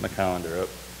 let me get my calendar up.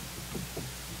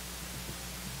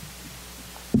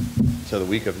 So the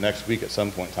week of next week at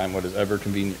some point in time, what is ever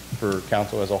convenient for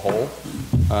council as a whole.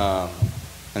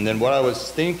 And then what I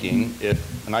was thinking,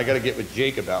 and I got to get with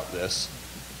Jake about this.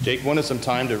 Jake wanted some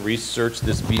time to research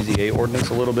this BZA ordinance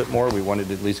a little bit more. We wanted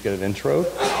to at least get an intro.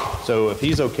 So if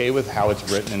he's okay with how it's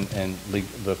written and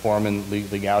the form and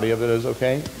legality of it is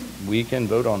okay, we can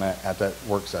vote on that at that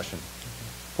work session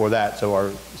for that, so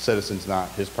our citizens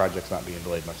his project's not being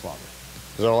delayed much longer.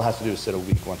 Because all it has to do is sit a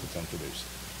week once it's introduced.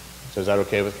 So is that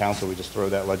okay with council? We just throw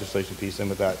that legislation piece in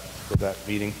with that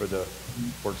meeting for the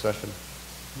work session?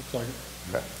 Looks like it.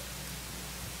 Okay.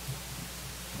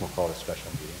 We'll call it a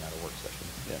special meeting, not a work session.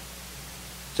 Yeah.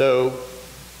 So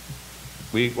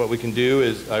what we can do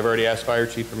is, I've already asked Fire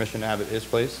Chief permission to have it his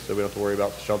place, so we don't have to worry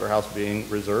about the shelter house being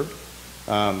reserved.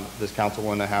 Does council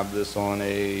want to have this on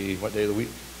what day of the week?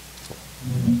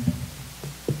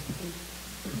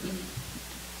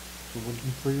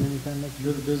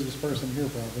 You're the busiest person here,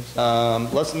 probably. So.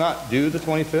 Let's not do the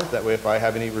 25th. That way, if I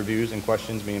have any reviews and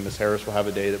questions, me and Ms. Harris will have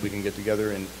a day that we can get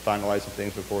together and finalize some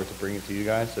things before to bring it to you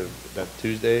guys. So that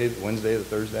Tuesday, the Wednesday, the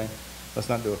Thursday. Let's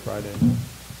not do a Friday.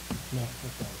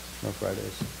 No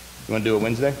Fridays. You want to do a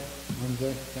Wednesday?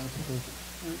 Wednesday, council?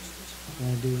 Can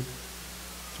I do it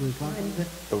 3 o'clock?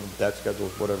 So that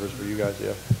schedules whatever's for you guys,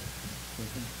 yeah.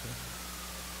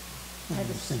 I have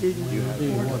a student, You have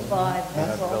 4 to 5, You have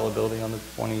that's all. availability on the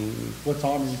 20, What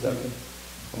time are you thinking?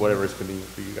 whatever is convenient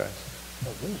for you guys.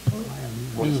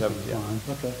 27th, yeah.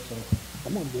 Okay, so.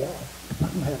 I'm gonna be out.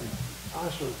 I'm having eye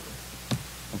surgery.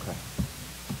 Okay.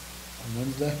 On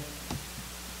Wednesday?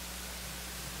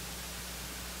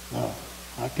 No,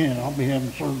 I can't. I'll be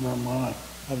having surgery on my eye.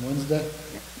 On Wednesday?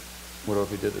 What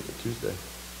if we did it a Tuesday?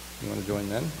 You want to join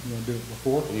then? You want to do it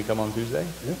before? Can you come on Tuesday?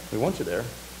 Yeah. We want you there.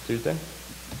 Tuesday?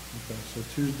 Okay, so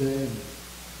Tuesday and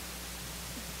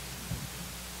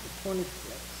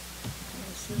 26.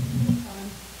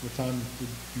 what time would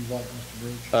you like, Mr.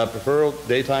 Bridge? Prefer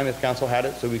daytime if council had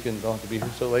it, so we don't have to be here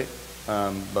so late.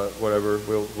 But whatever,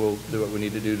 we'll do what we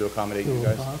need to do to accommodate you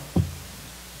guys.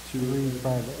 2,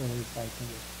 Probably the earliest I can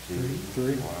get.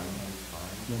 3?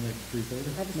 You'll make it 3:30?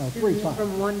 I have No, a 3 student o'clock.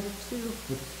 from 1 to 2.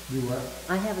 Do what?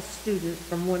 I have a student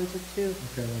from 1 to 2.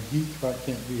 Okay, well, he probably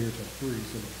can't be here till 3,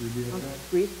 so 3 be okay?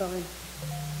 3 is fine.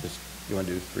 Just, you want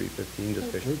to do 3:15,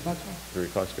 just 3 o'clock? 3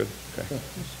 o'clock's good? Okay. Okay.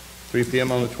 3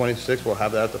 PM on the 26th, we'll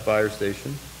have that at the fire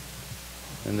station.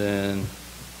 And then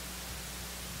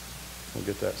we'll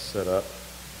get that set up.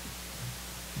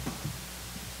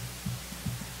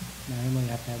 Now, we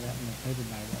have to have that in the paper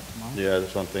by what, tomorrow? Yeah,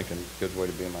 that's what I'm thinking. Good way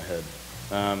to be in my head.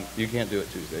 You can't do it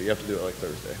Tuesday. You have to do it like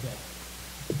Thursday.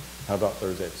 How about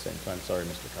Thursday at the same time? Sorry,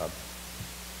 Mr. Cobb.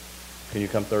 Can you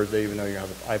come Thursday even though you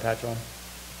have an eye patch on?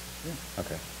 Yeah.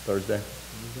 Okay, Thursday?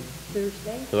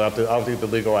 Thursday? So I'll have to get the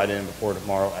legal ID in before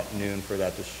tomorrow at noon for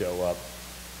that to show up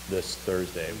this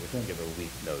Thursday. We can give it a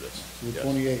week notice. So the Yes.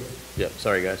 28th, Yep,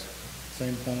 sorry, guys.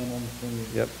 same time on the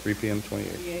 28th. Yep, 3 PM,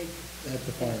 28. At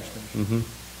the fire station.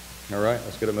 Mm-hmm. All right,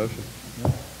 let's get a motion.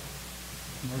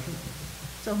 Motion?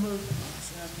 So moved.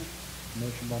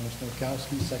 Motion by Ms.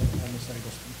 Nowakowski, second by Ms.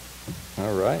 Eggleston.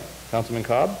 All right, Councilman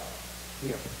Cobb?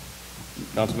 Here.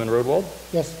 Councilman Rodwald?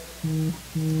 Yes.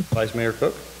 Vice Mayor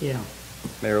Cook? Yeah.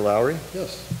 Mayor Lowry?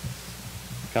 Yes.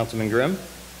 Councilman Grimm?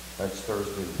 That's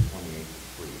Thursday, the 28th,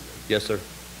 free. Yes, sir.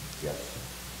 Yes.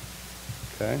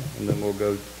 Okay, and then we'll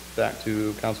go back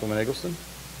to Councilwoman Eggleston,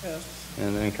 Yes.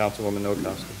 and then Councilwoman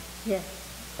Nowakowski. Yes.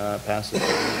 Passes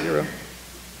 0.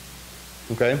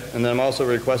 Okay, and then I'm also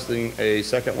requesting a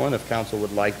second one if council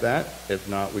would like that. If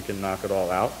not, we can knock it all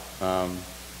out.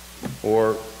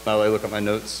 Or, now that I look at my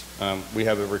notes, we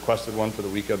have a requested one for the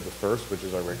week of the 1st, which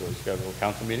is our regularly scheduled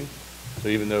council meeting. So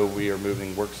even though we are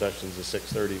moving work sessions to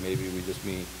 6:30, maybe we just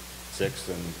meet 6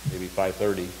 and maybe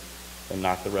 5:30 and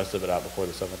knock the rest of it out before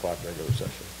the 7 o'clock regular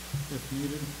session, If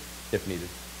needed. if needed.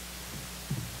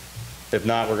 If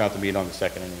not, we're going to have to meet on the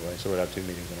 2nd anyway, so we'll have 2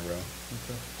 meetings in a row.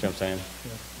 Okay. See what I'm saying?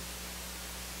 Yeah.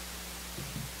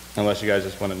 Unless you guys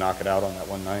just want to knock it out on that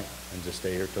one night and just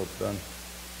stay here till it's done.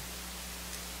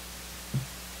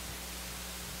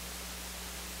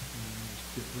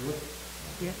 Get through it.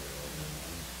 Yeah.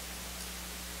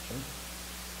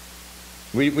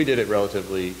 We did it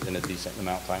relatively in a decent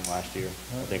amount of time last year.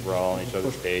 I think we're all on each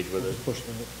other's page with it. Push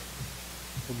through it.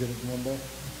 We'll get it in one day?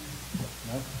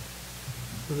 No?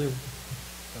 So there,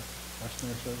 Vice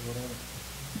Mayor says whatever.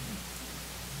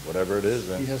 Whatever it is,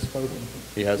 then. He has spoken.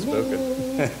 He has spoken.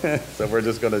 So we're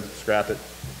just going to scrap it.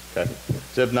 Okay.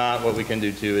 So if not, what we can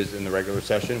do too is in the regular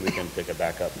session, we can pick it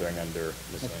back up during under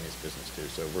miscellaneous business too.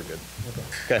 So we're good.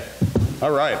 Okay.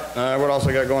 All right. What else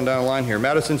I got going down the line here?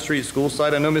 Madison Street School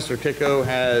Site. I know Mr. Kicko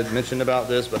had mentioned about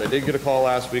this, but I did get a call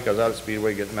last week. I was out at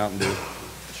Speedway getting Mountain Dew.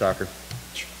 Shocker.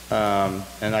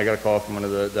 And I got a call from one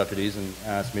of the deputies and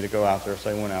asked me to go out there. So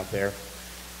I went out there.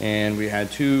 And we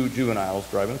had 2 juveniles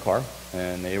driving a car,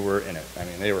 and they were in it. I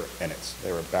mean, they were in it.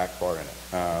 They were back far in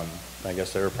it. I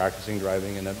guess they were practicing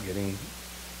driving and ended up getting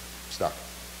stuck.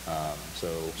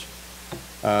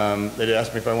 They did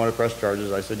ask me if I wanted to press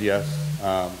charges. I said yes.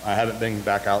 I haven't been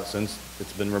back out since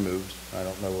it's been removed. I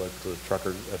don't know if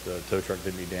the tow truck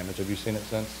did any damage. Have you seen it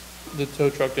since? The tow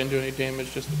truck didn't do any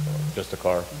damage, just the car. Just a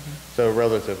car. So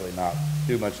relatively not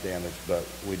too much damage, but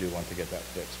we do want to get that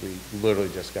fixed. We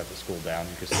literally just got the school down.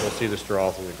 You can still see the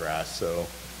straw through the grass, so,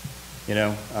 you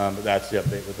know, but that's the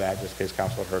update with that, just in case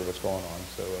council had heard what's going on.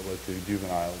 So it was 2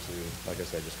 juveniles who, like I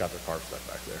said, just got their car stuck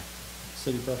back there.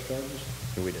 City press charges?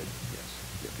 And we did, yes.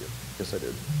 Yep. Yes, I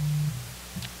did.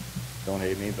 Don't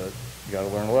hate me, but you gotta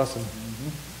learn a lesson.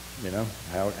 You know,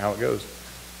 how it goes.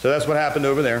 So that's what happened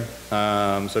over there.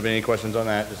 So if any questions on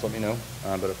that, just let me know.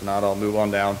 But if not, I'll move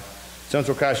on down.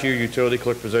 Central cashier, utility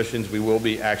clerk positions, we will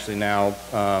be actually now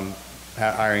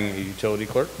hiring a utility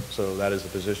clerk. So that is the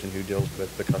position who deals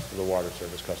with the water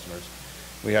service customers.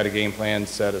 We had a game plan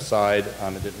set aside.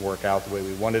 It didn't work out the way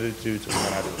we wanted it to, so we're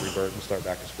gonna have to revert and start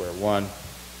back to square one.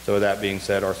 So with that being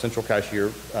said, our central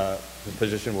cashier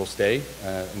position will stay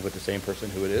with the same person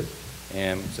who it is.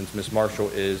 And since Ms. Marshall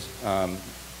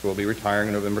will be retiring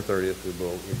on November 30th, we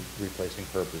will be replacing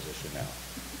her position now.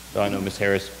 So I know Ms.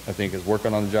 Harris, I think, is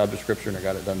working on the job description. I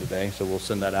got it done today, so we'll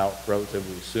send that out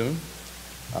relatively soon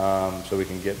so we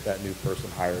can get that new person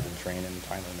hired and trained in a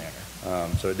timely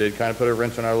manner. So it did kind of put a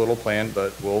wrench on our little plan,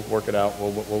 but we'll work it out.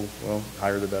 We'll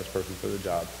hire the best person for the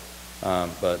job.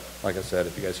 But like I said,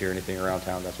 if you guys hear anything around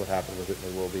town, that's what happened with it.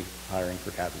 We will be hiring for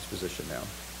Kathy's position now.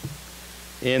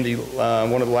 And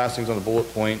one of the last things on the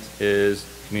bullet point is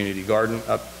community garden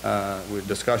with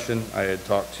discussion. I had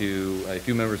talked to a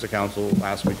few members of council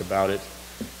last week about it.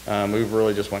 We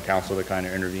really just want council to kind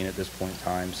of intervene at this point in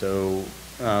time. So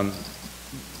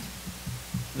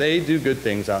they do good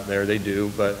things out there, they do,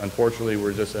 but unfortunately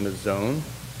we're just in a zone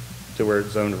to where it's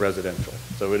zoned residential.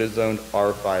 So it is zoned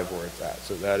R5 where it's at.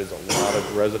 So that is a lot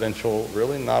of residential,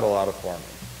 really not a lot of farming.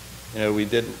 You know, we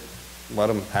didn't let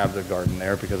them have the garden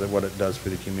there because of what it does for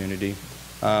the community.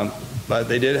 But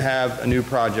they did have a new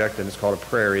project, and it's called a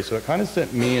prairie. So it kind of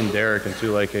sent me and Derek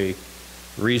into like a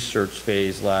research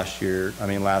phase last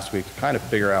week to kind of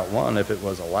figure out, one, if it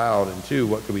was allowed, and two,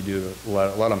 what could we do to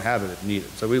let them have it if needed.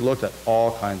 So we looked at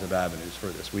all kinds of avenues for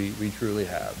this. We truly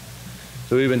have.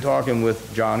 So we've been talking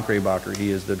with John Kraybacher.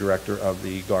 He is the director of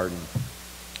the garden.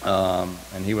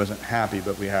 And he wasn't happy,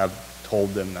 but we have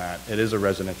told them that it is a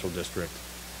residential district.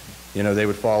 You know, they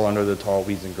would fall under the tall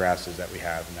weeds and grasses that we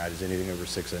have, and that is anything over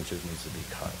 6 inches needs to be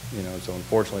cut. You know, so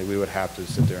unfortunately, we would have to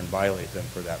sit there and violate them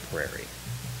for that prairie.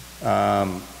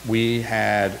 We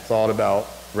had thought about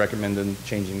recommending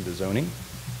changing the zoning,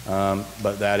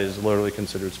 but that is literally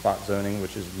considered spot zoning,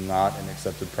 which is not an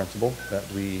accepted principle that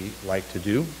we like to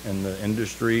do in the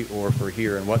industry or for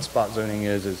here. And what spot zoning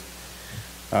is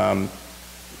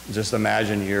just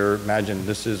imagine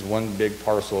this is one big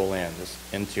parcel of land, this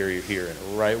interior here,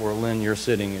 and right where Lynn, you're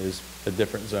sitting is a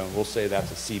different zone. We'll say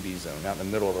that's a CB zone, out in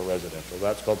the middle of a residential.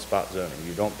 That's called spot zoning.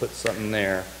 You don't put something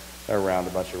there around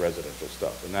a bunch of residential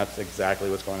stuff. And that's exactly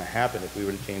what's going to happen if we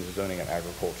were to change the zoning in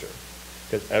agriculture.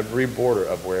 Because every border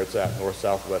of where it's at, north,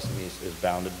 south, west, and east, is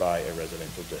bounded by a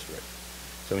residential district.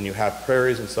 So when you have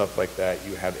prairies and stuff like that,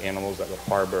 you have animals that would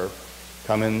harbor,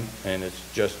 come in, and it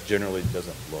just generally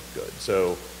doesn't look good.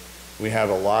 So we have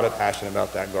a lot of passion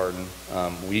about that garden.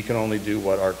 We can only do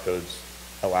what our codes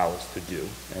allow us to do.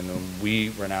 And when we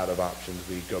run out of options,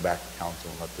 we go back to council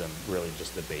and let them really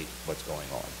just debate what's going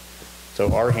on.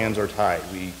 So our hands are tied.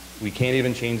 We can't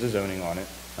even change the zoning on it.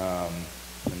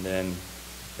 And then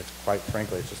it's quite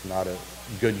frankly, it's just not a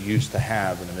good use to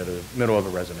have in the middle of a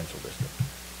residential district.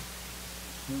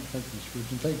 Thank you, Mr.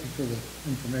 Cruz, and thank you for the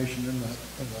information and the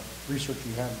research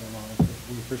you have going on.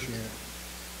 We appreciate it.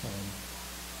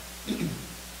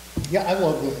 Yeah, I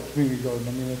love the community garden.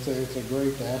 I mean, it's a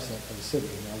great asset for the city,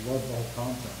 and I love the whole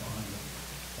concept behind it.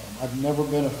 I've never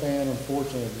been a fan,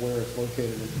 unfortunately, of where it's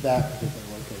located at that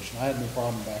particular location. I had no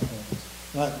problem back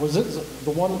then. Was it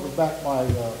the one that was back by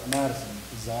Madison?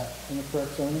 Is that in the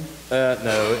correct zoning?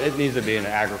 No, it needs to be in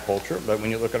agriculture, but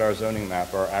when you look at our zoning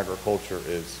map, our agriculture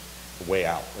is way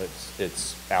out.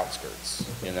 It's outskirts,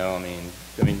 you know, I mean,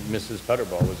 Mrs.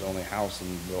 Putterball was the only house in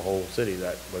the whole city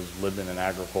that lived in an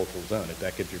agricultural zone. If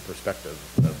that gives you perspective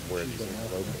of where these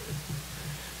things are located.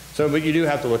 So, but you do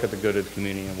have to look at the good of the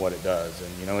community and what it does, and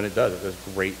you know what it does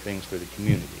great things for the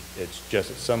community. It's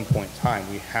just at some point in time,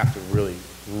 we have to really,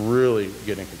 really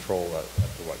get in control of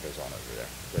what goes on over there.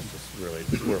 That's just really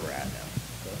where we're at now.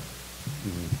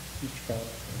 Mr.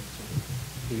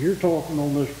 Cobb. You're talking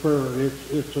on this prairie,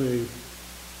 it's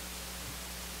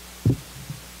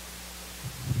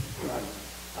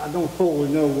I don't fully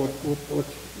know what.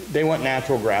 They want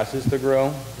natural grasses to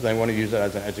grow. They want to use it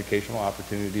as an educational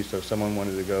opportunity. So if someone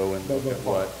wanted to go and look at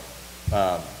what,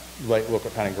 look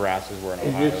what kind of grasses were in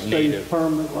Ohio, It stays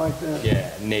permanent like that?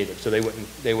 Yeah, native. So they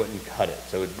wouldn't cut it.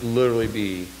 So it would literally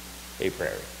be a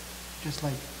prairie. Just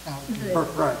like out.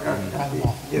 Right.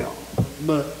 Yeah,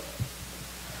 but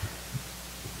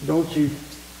don't you,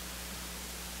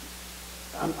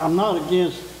 I'm not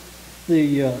against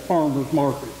the farmer's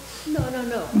market. No.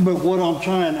 But what I'm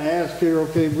trying to ask here,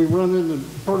 okay, we run into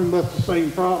pretty much the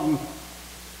same problem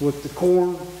with the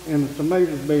corn and the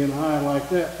tomatoes being high like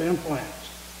that, them plants.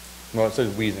 Well, it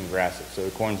says weeds and grasses, so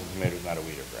corn and tomatoes not a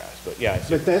weed or grass, but yeah.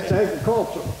 But that's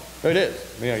agricultural. It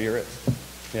is. Yeah, you're right.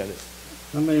 Yeah, it is.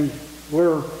 I mean,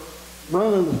 we're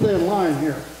running the thin line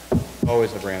here.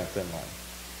 Always have ran a thin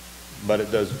line, but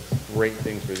it does great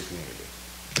things for the community.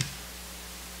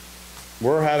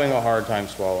 We're having a hard time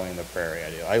swallowing the prairie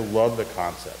idea. I love the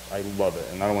concept. I love it.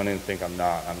 And I don't want anyone to think I'm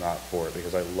not for it,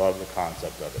 because I love the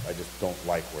concept of it. I just don't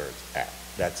like where it's at.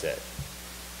 That's it.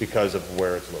 Because of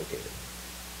where it's located.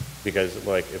 Because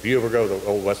like, if you ever go to the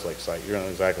old Westlake site, you're know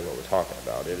exactly what we're talking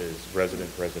about. It is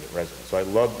resident. So I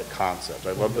love the concept.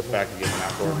 I love the fact that you get an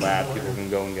outdoor lab, people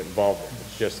can go and get involved in it.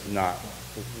 It's just not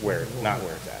where it's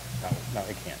at. No,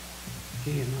 it can't.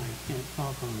 He and I can't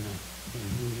talk on that.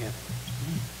 And we have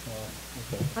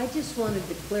I just wanted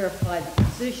to clarify the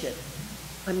position.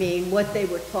 I mean, what they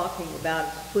were talking about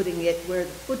is putting it where the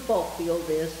football field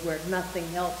is, where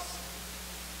nothing else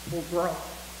will grow.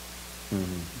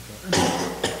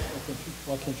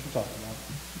 Why can't you talk about it?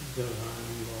 Because I'm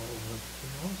involved with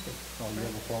it also. Oh, you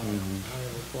have a plot? I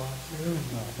have a plot too.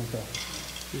 Oh, okay.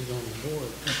 He's on the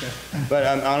board. Okay. But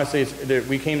honestly,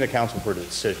 we came to council for a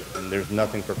decision, and there's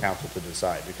nothing for council to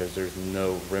decide, because there's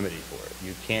no remedy for it.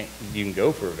 You can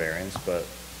go for a variance, but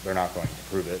they're not going to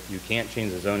approve it. You can't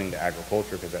change the zoning to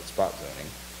agriculture because that's spot zoning.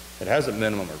 It has a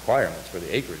minimum requirements for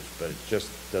the acreage, but it just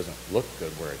doesn't look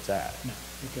good where it's at. No.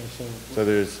 Okay, So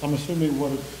there's, I'm assuming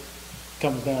what it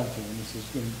comes down to, and this is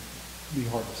going to be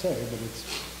hard to say, but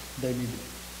they need to,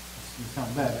 it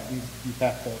sounds bad, it needs to be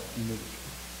backed up and moved.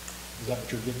 Is that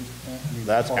what you're getting at? I mean,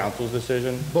 that's council's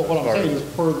decision. But what I'm as far saying as- is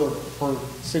per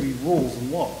city rules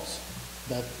and laws,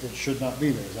 that it should not be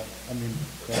there. Is that, I mean,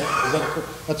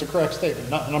 correct? That's a correct statement.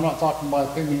 And I'm not talking by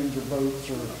opinions or votes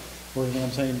or you know what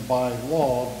I'm saying, by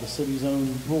law, the city's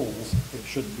own rules, it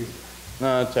shouldn't be there.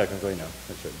 No, technically, no,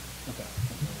 it shouldn't. Okay.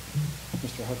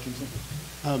 Mr. Hutchinson?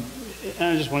 And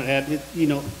I just want to add, you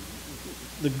know,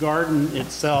 the garden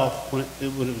itself, when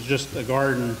it was just a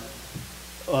garden,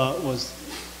 was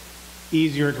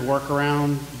easier to work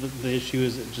around. The issue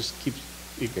is it just keeps,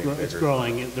 it's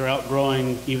growing. They're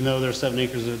outgrowing, even though they're 7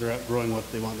 acres, they're outgrowing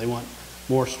what they want. They want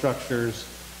more structures.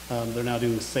 They're now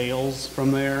doing sales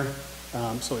from there.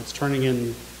 So it's turning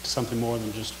into something more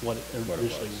than just what it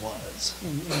initially was.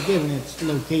 And given its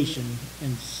location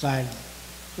inside,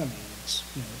 I mean, it's,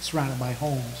 you know, it's surrounded by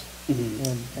homes.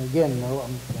 And again, you know,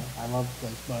 I love the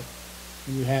place, but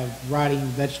when you have rotting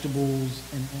vegetables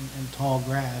and tall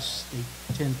grass, they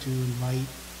tend to invite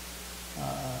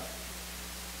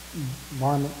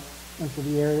varmint into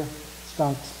the area,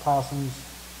 skunks, possums,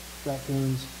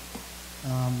 raccoons,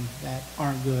 that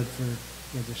aren't good for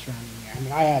the surrounding area. I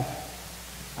mean,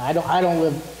 I don't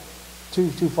live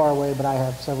too far away, but I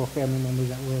have several family members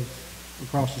that live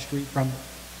across the street from it,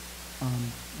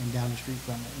 and down the street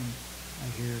from it, and I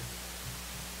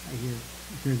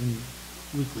hear them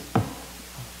weekly.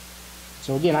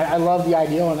 So again, I love the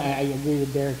idea, and I agree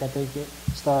with Derek. I think it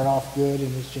started off good,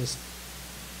 and it's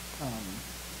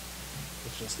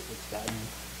gotten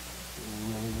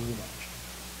really, really much.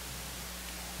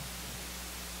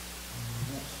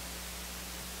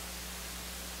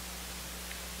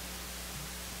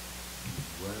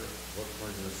 What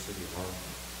part of the city are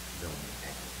zone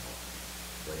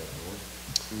agriculture? Way up north?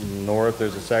 North,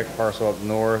 there's a second parcel up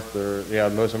north, yeah,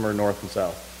 most of them are north and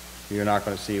south. You're not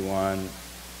gonna see one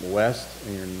west,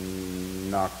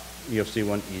 and you'll see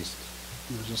one east.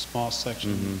 There's a small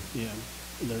section, yeah.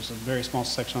 There's a very small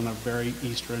section on the very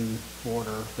eastern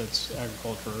border that's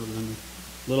agriculture, and then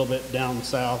a little bit down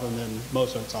south, and then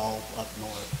most of it's all up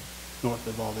north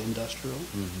of all the industrial.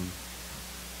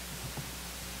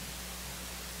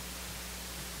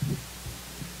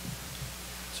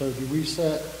 So do we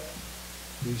set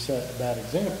a bad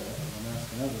example? I'm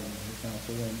asking another one, the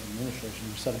council and administration,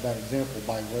 we set a bad example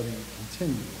by letting it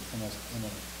continue in a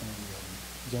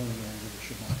zoning area that it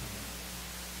should not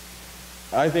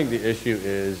be. I think the issue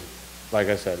is, like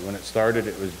I said, when it started,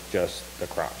 it was just the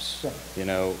crops, Right. you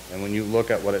know, and when you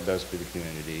look at what it does for the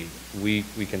community, we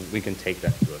can take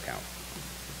that into account.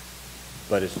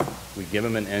 But we give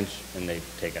them an inch and they've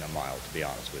taken a mile, to be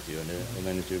honest with you, and it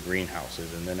led into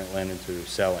greenhouses, and then it led into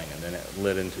selling, and then it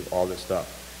led into all this stuff.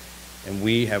 And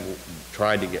we have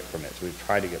tried to get permits, we've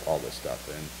tried to get all this stuff,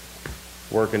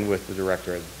 and working with the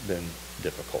director has been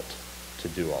difficult to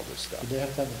do all this stuff. Do they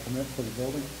have to have a permit for the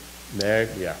building?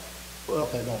 Yeah. Well,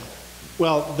 They don't.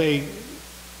 Well, they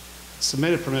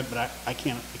submitted permit, but I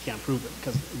can't approve it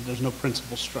because there's no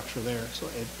principal structure there, so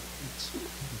I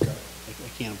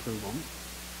can't approve them.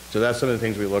 So that's some of the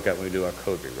things we look at when we do our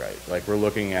code rewrite. Like, we're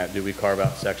looking at, do we carve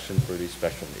out sections for these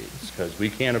special needs? Because we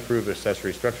can't approve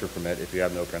accessory structure permit if you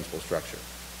have no principal structure.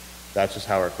 That's just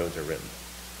how our codes are written.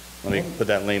 Let me put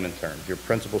that in layman terms. Your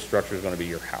principal structure is going to be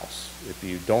your house. If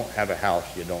you don't have a house,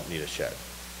 you don't need a shed.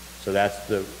 So that's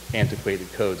the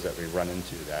antiquated codes that we run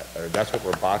into, that's what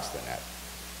we're boxed in at.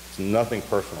 It's nothing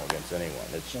personal against anyone.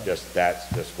 It's just, that's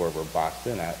just where we're boxed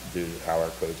in at due to how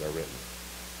our codes are written,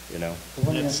 you know? So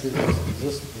let me ask you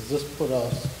this, does it put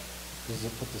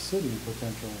the city in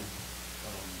potential,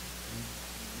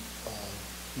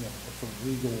 for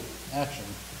legal action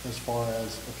as far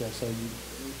as, okay, so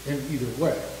in either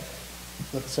way,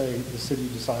 let's say the city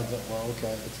decides that, well,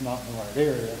 okay, it's not in the right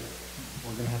area,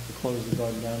 we're gonna have to close the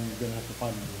garden down, and you're gonna have to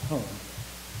find a new home.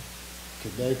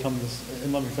 Could they come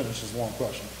and let me finish this long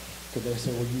question. Could they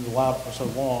say, well, you allowed it for so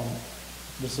long,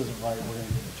 this isn't right, we're gonna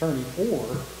get an attorney? Or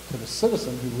could a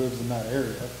citizen who lives in that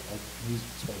area, like he's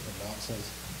spoken about, says,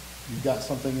 you've got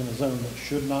something in a zone that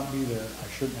should not be there, I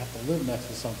shouldn't have to live next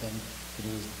to something that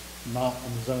is not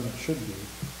in the zone it should be.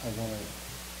 I wanna,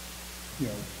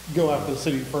 go after the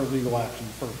city for legal action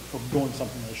for doing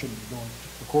something they shouldn't be doing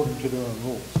according to their own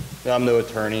rules. I'm no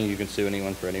attorney, you can sue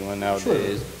anyone for anyone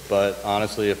nowadays, Sure. but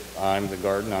honestly, if I'm the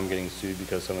garden, I'm getting sued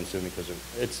because someone sued me because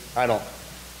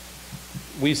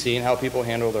we've seen how people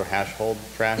handle their household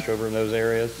trash over in those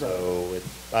areas, so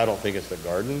I don't think it's the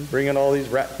garden bringing all these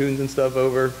raccoons and stuff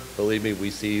over. Believe me, we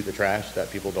see the trash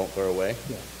that people don't throw away.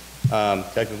 Yeah.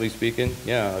 Technically speaking,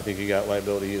 yeah, I think you got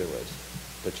liability either ways.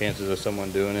 The chances of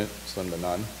someone doing it, slim to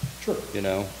none. Sure.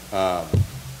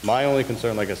 My only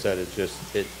concern, like I said, is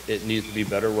just it needs to be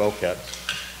better well kept,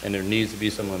 and there needs to be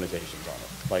some limitations on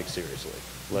it, like seriously,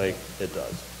 like it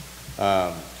does.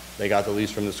 They got the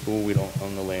lease from the school, we don't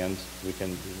own the land, we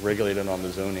can regulate it on the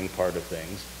zoning part of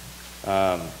things.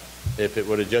 If it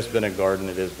would have just been a garden,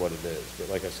 it is what it is, but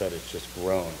like I said, it's just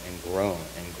grown and grown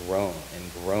and grown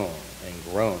and grown and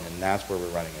grown, and that's where we're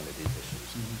running into these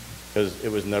issues. Because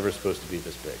it was never supposed to be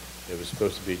this big. It was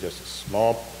supposed to be just a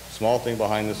small thing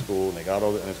behind the school, and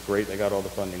and it's great, they got all the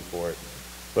funding for it.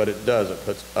 But it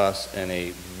puts us in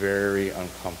a very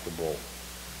uncomfortable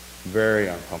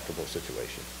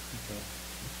situation. Okay.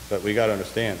 But we gotta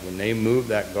understand, when they moved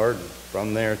that garden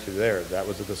from there to there, that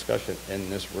was a discussion in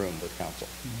this room with council.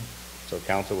 So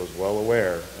council was well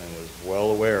aware, and was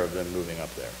well aware of them moving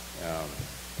up there.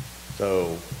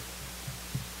 So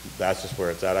that's just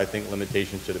where it's at. I think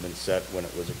limitations should have been set when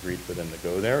it was agreed for them to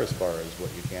go there as far as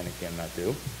what you can and cannot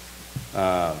do.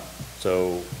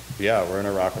 So, yeah, we're in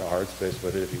a rock and a hard space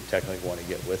with it if you technically want to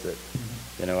get with it.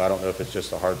 I don't know if it's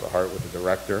just a heart-to-heart with the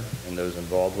director and those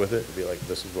involved with it, to be like,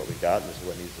 this is what we got, this is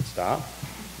what needs to stop.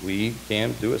 We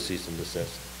can do a cease and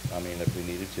desist, if we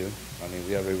needed to.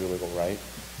 We have a legal right.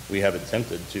 We have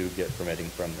attempted to get permitting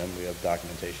from them. We have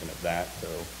documentation of that, so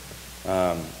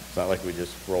it's not like we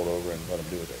just rolled over and let them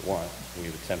do what they want.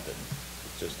 We've attempted.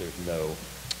 It's just there's no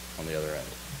on the other end.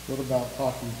 What about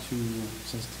talking to,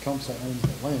 since Tecumseh owns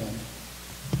the land,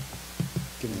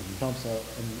 getting Tecumseh,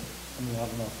 I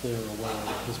don't know if they're aware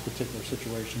of this particular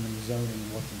situation in the zoning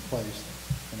and what's in place,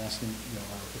 and asking,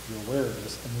 if you're aware of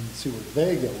this, and then see where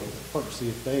they go with it first, see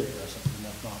if they address it, and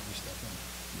if not, we step in.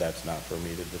 That's not for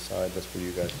me to decide, that's for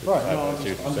you guys to Right, decide. no, I see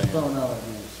what I'm you're just saying. throwing out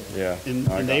ideas, so. Yeah.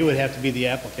 And they would have to be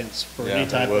the applicants for Yeah,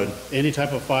 any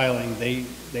type of filing.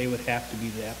 They would have to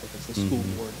be the applicants. The school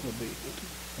board would be.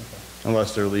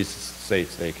 Unless their lease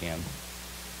states they can.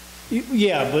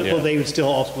 Yeah, but Yeah. well, they would still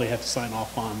ultimately have to sign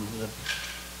off on the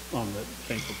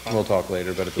thing for property. We'll talk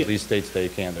later, but if the Yeah. lease states they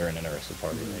can, they're an interested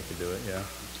party, and they could do it, yeah.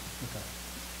 Okay.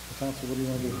 Council, what do you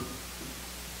want to do?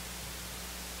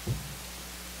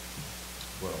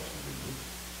 What else would we do?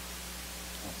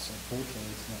 That's unfortunately,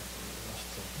 it's not for us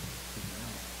to figure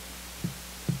out.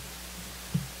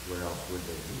 Where else would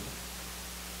they be?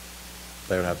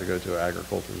 They would have to go to an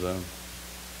agriculture zone.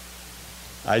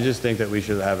 I just think that we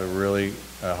should have a really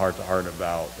heart-to-heart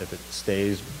about if it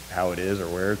stays how it is or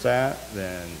where it's at,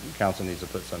 then council needs to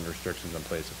put some restrictions in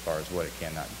place as far as what it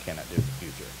cannot and cannot do in the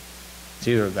future. It's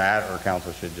either that or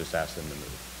council should just ask them to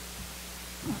move.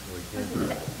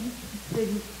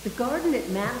 The garden at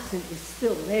Madison is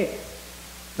still there.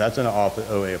 That's an off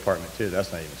OA apartment too.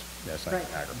 That's not even Right.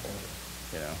 agriculture,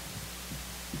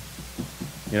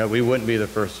 You know, we wouldn't be the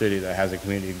first city that has a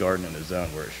community garden in a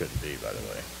zone where it shouldn't be, by the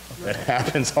way. It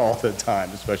happens all the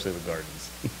time, especially with gardens,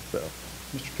 so.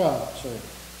 Mr. Cobb, sir.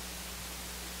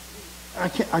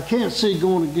 I can't see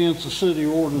going against the city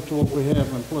ordinance what we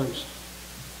have in place,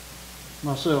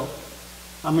 myself.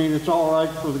 I mean, it's all right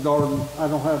for the garden. I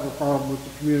don't have a problem with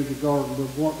the community garden, but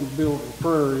wanting to build a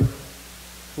prairie,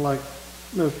 like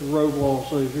Mr. Roadwall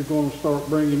says, you're gonna start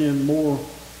bringing in more,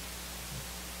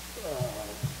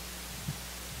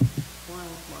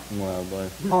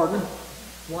 Wildlife. Wildlife. pardon?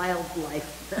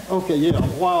 Wildlife. Okay, yeah,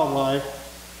 wildlife,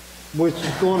 which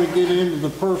is going to get into the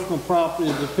personal property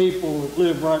of the people that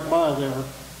live right by there.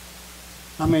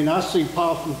 I mean, I see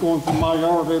possums going through my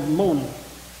yard every morning.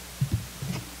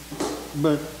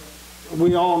 But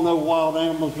we all know wild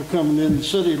animals are coming in the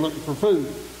city looking for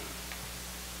food.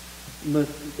 But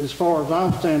as far as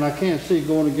I'm saying, I can't see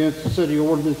going against the city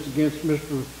ordinance against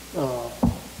Mr.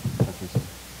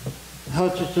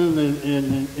 Hutchison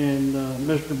and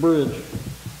Mr. Bridge.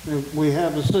 If we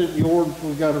have a city ordinance,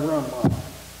 we've got to run by.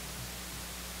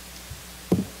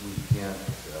 We can't,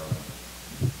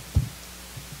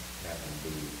 have them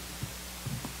be,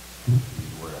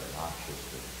 these were obnoxious,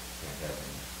 but can't have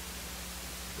them,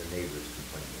 the neighbors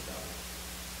complaining about it.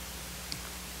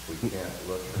 We can't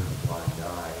look in a blind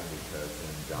eye because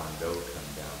then John Doe come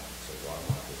down and say, well, I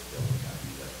want this building, now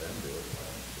you let them do it. Why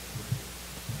don't you just push it?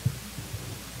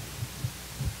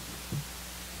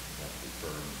 Have to be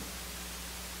firm,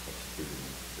 executing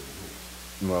the rules.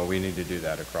 Well, we need to do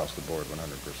that across the board 100%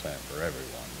 for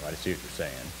everyone. I see what you're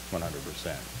saying,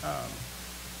 100%.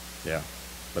 Yeah,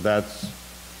 but that's,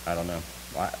 I don't know.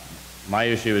 My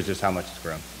issue is just how much it's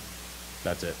grown.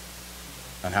 That's it.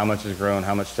 And how much it's grown,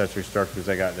 how much accessory structures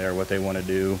they got there, what they want to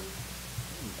do.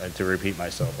 To repeat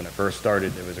myself, when it first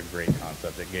started, it was a great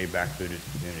concept. It gave back food to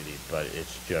the community, but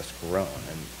it's just grown.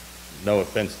 And no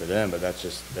offense to them, but that's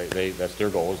just, that's their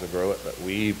goal is to grow it. But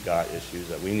we've got issues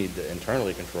that we need to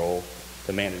internally control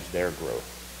to manage their growth,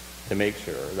 to make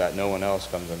sure that no one else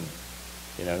comes and,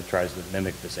 tries to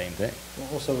mimic the same thing.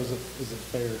 Well, also, is it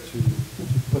fair to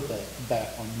put that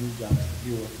back on you guys to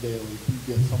deal with daily? If you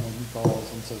get someone who calls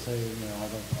and says, hey, I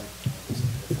don't like this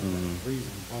for that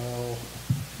reason. Well,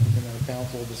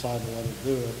 council decided to let it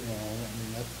do it,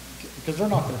 because they're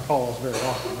not going to call us very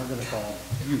often. They're going to call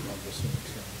you, I'm assuming.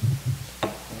 So,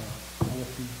 I'll let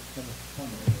you kind of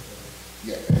comment.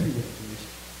 Yeah, anyway, please.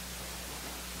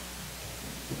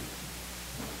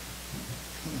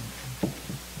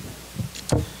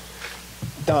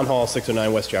 Don Hall,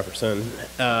 609 West Jefferson.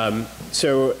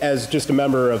 So as just a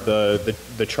member of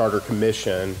the Charter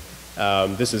Commission,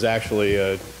 this is actually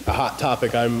a hot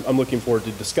topic I'm looking forward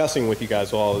to discussing with you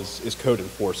guys all is code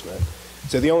enforcement.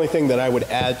 So the only thing that I would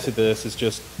add to this is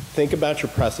just think about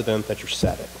your precedent that you're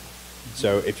setting.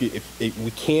 So if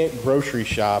we can't grocery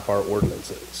shop our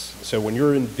ordinances. So when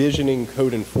you're envisioning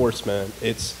code enforcement,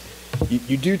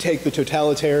 you do take the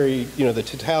totalitarian,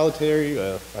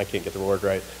 I can't get the word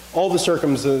right, all the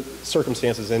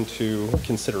circumstances into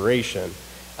consideration.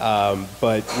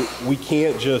 But we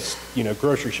can't just,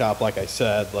 grocery shop, like I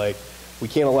said, like we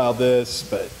can't allow this,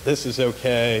 but this is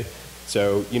okay.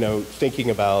 So, thinking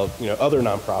about, other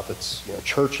nonprofits,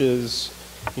 churches,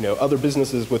 other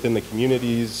businesses within the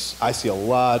communities, I see a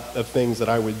lot of things that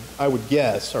I would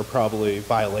guess are probably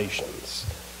violations.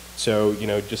 So,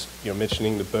 just,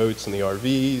 mentioning the boats and the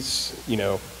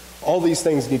RVs, all these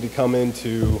things need to come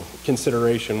into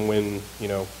consideration when,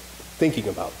 thinking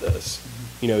about this,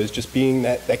 is just being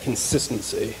that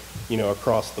consistency,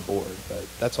 across the board. But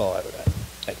that's all I would add.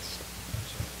 Thanks.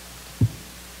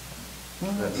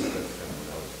 That's kind of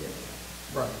what I was getting at.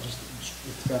 Right,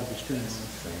 it's got to be streamlined.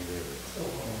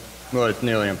 Well, it's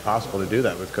nearly impossible to do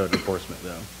that with code enforcement,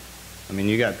 though. I mean,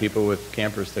 you got people with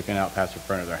campers sticking out past the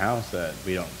front of their house that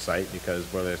we don't cite because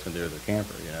what are they going to do with their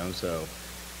camper, So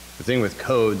the thing with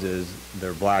codes is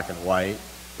they're black and white,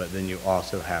 but then you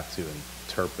also have to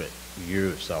interpret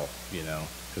yourself,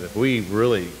 Because if we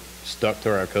really stuck to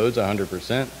our codes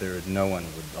 100%,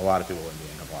 a lot of people wouldn't be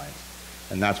in compliance.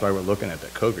 And that's why we're looking at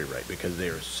that code rewrite, because they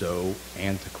are so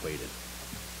antiquated.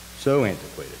 so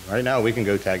antiquated. Right now, we can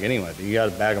go tag anyone. If you got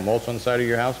a bag of mulch on the side of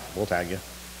your house, we'll tag you.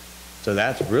 So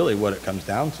that's really what it comes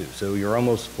down to. So you're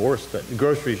almost forced, that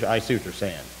groceries, I see what you're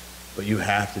saying, but you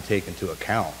have to take into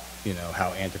account, you know,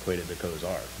 how antiquated the codes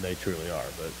are. They truly are.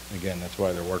 But again, that's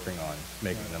why they're working on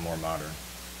making them more modern.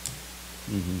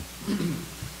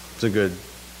 It's a good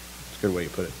way you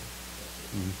put it.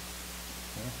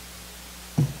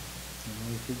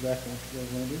 Any feedback on what you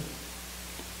guys want to do?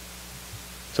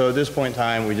 So at this point in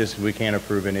time, we can't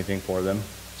approve anything for them.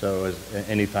 So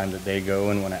anytime that they go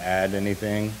and want to add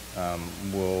anything,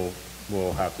 we'll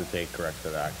have to take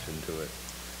corrective action to it.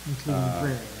 Including the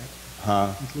prairie, right?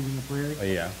 Huh? Including the prairie?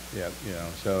 Yeah, you know,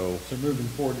 so. So moving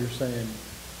forward, you're saying,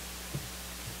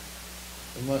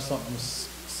 unless something's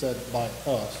said by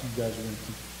us, you guys are going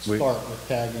to start with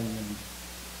tagging and.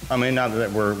 I mean, not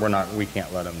that we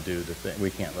can't let them do the thing,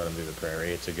 we can't let them do the prairie.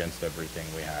 It's against everything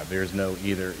we have. There's no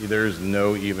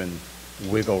even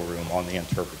wiggle room on the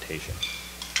interpretation.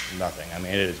 Nothing. I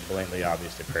mean, it is blatantly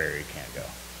obvious the prairie can't go.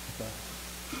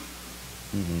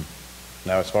 Okay.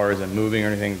 Now, as far as it moving or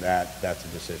anything, that's a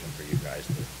decision for you guys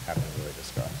to have to really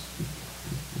discuss.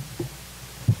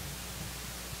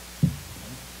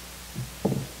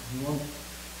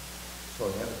 So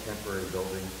they have a temporary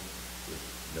building with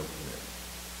no permit.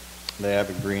 They have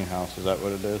a greenhouse, is that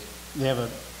what it is? They have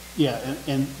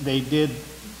and they did,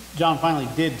 John finally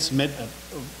did submit a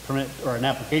permit or an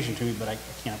application to me, but I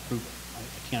can't approve it. I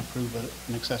can't approve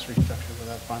an accessory structure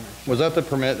without primary. Was that the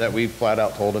permit that we flat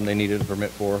out told him they needed a permit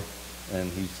for, and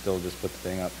he still just put the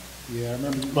thing up? Yeah, I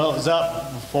remember. Well, it was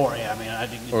up before, yeah, I mean, I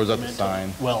didn't get. Or was that the permit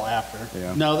sign? till well after.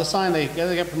 Yeah. No, the sign, they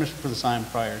got permission for the sign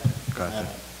prior. Gotcha.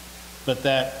 But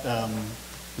that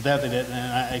they did,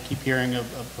 and I keep hearing of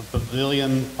a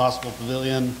pavilion, possible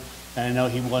pavilion, and I know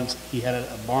he had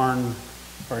a barn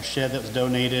or a shed that was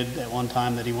donated at one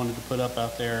time that he wanted to put up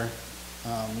out there.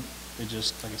 It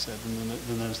just, like I said, and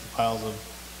then there's the piles of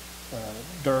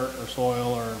dirt or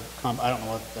soil or, I don't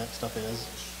know what that stuff is,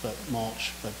 but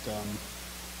mulch, but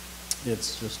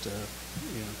it's just,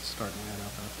 starting that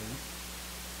up out there.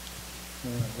 All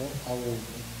right, well, I will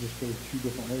just go two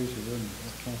different ways here and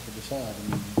let council decide. I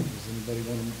mean, does anybody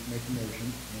want to make a motion?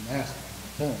 I'm asking,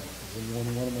 I'm telling you, does anyone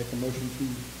want to make a motion to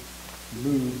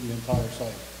move the entire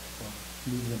site? Or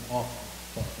move them off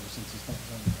the property since it's not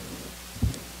done?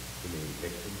 You mean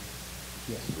evict them?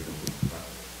 Yes. We don't move the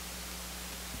property.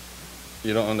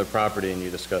 You don't own the property and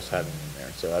you discuss having them there,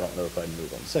 so I don't know if I'd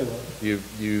move them. Say what? You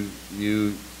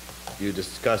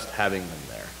discussed having them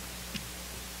there.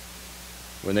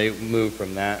 When they moved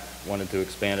from that, wanted to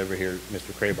expand over here,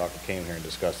 Mr. Kraybacher came here and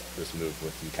discussed this move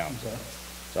with the council. Okay.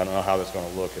 So I don't know how that's gonna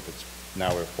look if it's,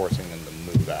 now we're forcing them to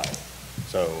move out.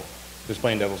 So, just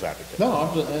playing devil's advocate. No,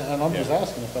 I'm just Yeah.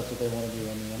 asking if that's what they want to do.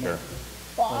 I mean, I'm Sure. not.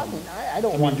 Well, I mean, I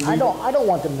don't I mean, want, do I we- don't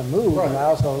want them to move, Right. and I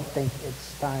also think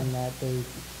it's time that they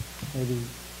maybe,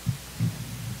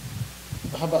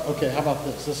 How about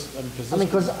this? I mean,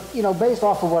 because, based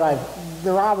off of what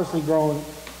they're obviously growing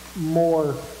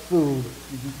more food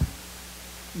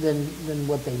than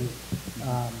what they need.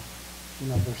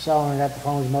 They're selling it at the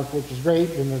farmer's market, which is great,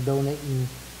 and they're donating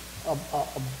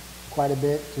quite a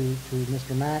bit to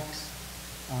Mr. Max.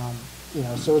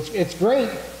 So it's great,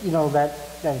 that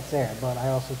it's there, but I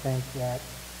also think that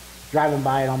driving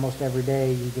by it almost every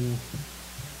day, you can,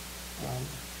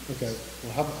 Okay,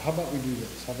 well, how about we do this?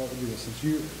 Since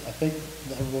I think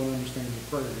that everyone understands the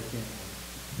prayer, they can't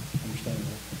understand it.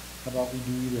 How about we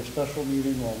do either a special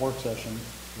meeting or a work session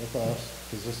with us,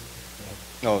 because this,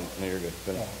 No, you're good.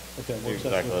 okay, You're work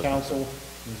session exactly with right. council,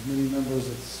 there's many members,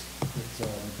 it's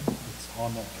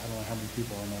on that, I don't know how many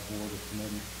people are on that board, it's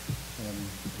committee, and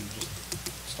we just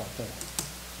start there. I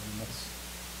mean,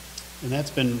 And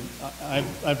that's been,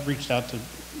 I've reached out to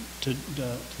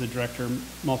the director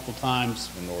multiple times,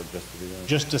 In order just to do that.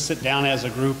 just to sit down as a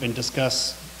group and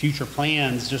discuss future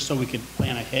plans, just so we could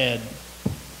plan ahead.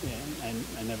 And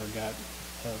I never got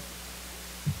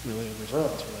really a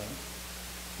response for that.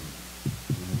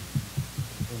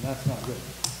 And that's not good.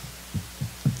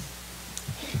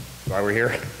 Why we're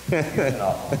here?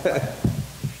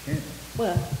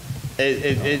 Well,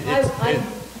 Mrs.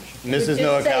 would just say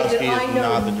Nowakowski that I is know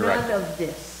not the none director. of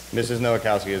this. Mrs.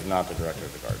 Nowakowski is not the director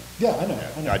of the garden. Yeah, I know,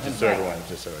 I know. Just so everyone.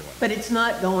 But it's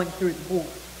not going through the board.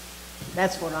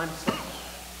 That's what I'm saying.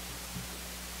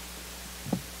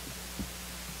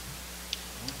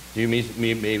 Do you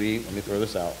maybe, let me throw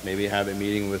this out, maybe have a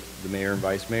meeting with the mayor and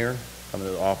vice mayor, come to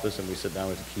the office and we sit down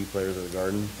with the key players of the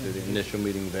garden, do the initial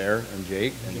meeting there and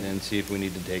Jake, and then see if we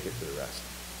need to take it to the rest.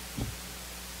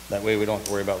 That way we don't have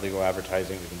to worry about legal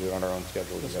advertising, we can do it on our own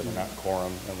schedule, you guys are not in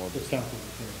quorum, and we'll just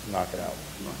knock it out.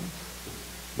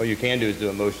 What you can do is do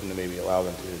a motion to maybe allow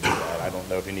them to do that. I don't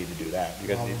know if you need to do that. You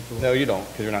guys need, no, you don't,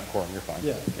 because you're not quorum, you're fine.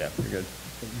 Yeah. Yeah, you're good.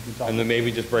 But you can talk- And then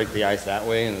maybe just break the ice that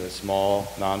way in a small,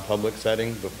 non-public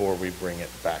setting before we bring it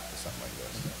back to something like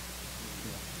this.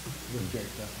 With Jake,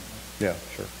 definitely. Yeah,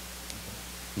 sure.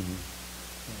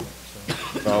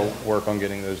 So- So I'll work on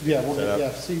getting those Yeah, set well, up.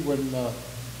 yeah, see when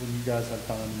you guys have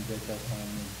time and Jake has time.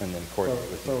 And then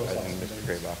coordinate with throw you us guys out and some Mr.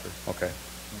 dates. Graybacher. Okay.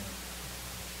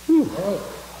 All right,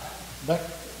 back,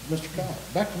 Mr. Khan,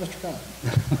 back to Mr. Khan.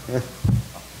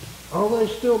 Are they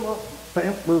still not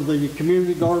paying for the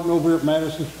community garden over at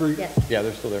Madison Street? Yes. Yeah,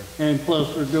 they're still there. And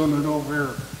plus they're doing it over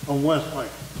here on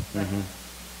Westlake.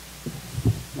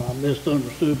 I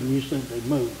misunderstood when you said they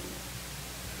moved.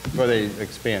 Well, they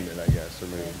expanded, I guess, or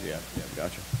moved, yeah,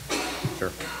 gotcha.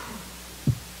 Sure.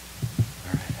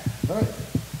 All right,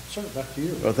 sir, back to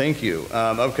you. Well, thank you.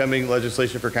 Upcoming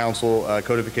legislation for council,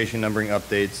 codification numbering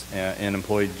updates, and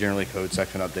employee generally code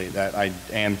section update. That I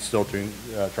am still trying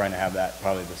to have that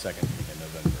probably the second week in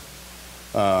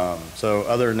November. So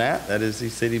other than that, that is the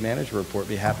city manager report.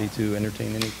 Be happy to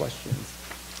entertain any questions.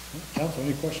 Council,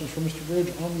 any questions for Mr.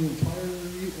 Bridge on the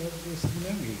entirety of the city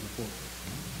manager's report?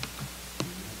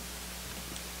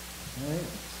 All right.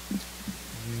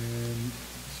 And,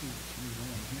 let's see, what's going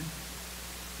on here?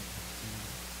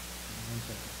 One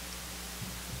second.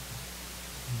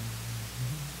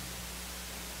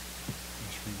 My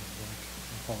screen is blank.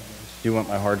 I apologize. Do you want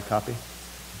my hard copy?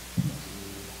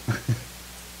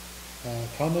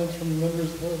 Comments from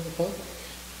members of the public?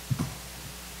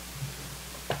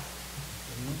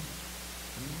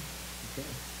 Okay.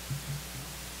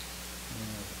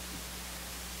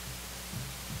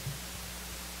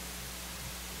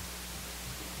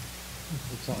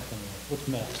 What's not coming up? What's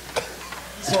next?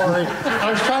 Sorry,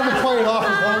 I was trying to play it off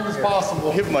as long as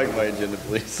possible. Give Mike my agenda,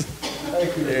 please.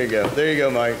 Thank you. There you go. There you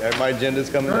go, Mike. My agenda's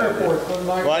coming Very up. important. So,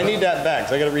 Mike- Well, I need that back,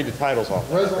 so I gotta read the titles off.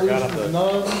 I forgot Resolutions,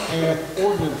 none, and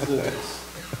ordinances.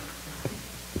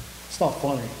 It's not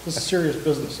funny. This is serious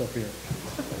business up here.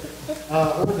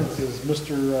 Ordinances,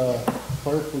 Mr.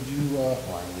 Clerk, would you,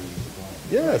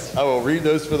 Yes, I will read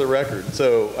those for the record.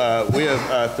 So we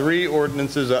have 3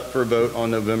 ordinances up for vote on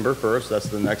November 1st. That's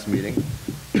the next meeting.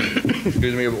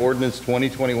 Excuse me, we have ordinance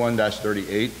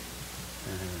 2021-38.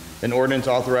 An ordinance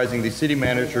authorizing the city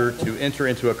manager to enter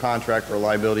into a contract for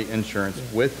liability insurance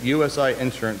with USI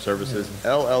Insurance Services,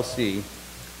 LLC,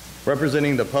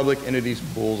 representing the public entities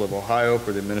pools of Ohio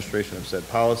for the administration of said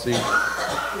policy.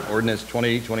 Ordinance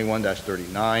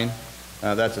 2021-39.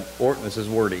 That's an this is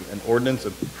wordy, an ordinance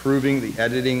approving the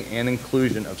editing and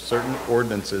inclusion of certain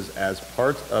ordinances as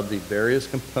parts of the various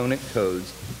component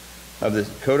codes of the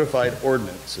codified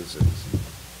ordinances,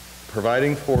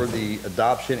 providing for the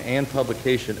adoption and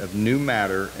publication of new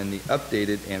matter in the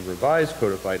updated and revised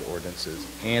codified ordinances,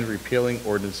 and repealing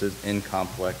ordinances in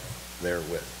conflict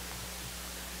therewith.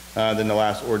 Then the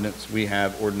last ordinance, we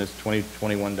have ordinance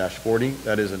 2021-40.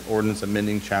 That is an ordinance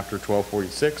amending chapter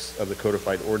 1246 of the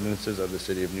codified ordinances of the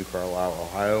city of New Carlisle,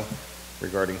 Ohio,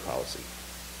 regarding policy.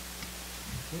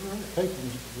 all right, thank you,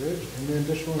 Mr. Bridge. And then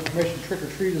additional information, trick or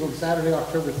treat is on Saturday,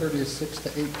 October 30th, 6 to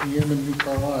 8 p.m. in New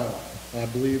Carlisle. I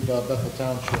believe Bethel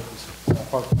Township is,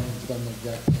 Park Lane's done the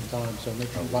exact same time, so make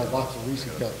sure you buy lots of Reese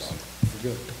cups.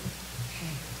 We're good.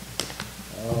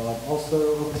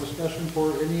 Also, open discussion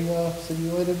for any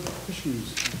city-related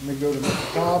issues. Let me go to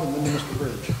Mr. Cobb and then to Mr.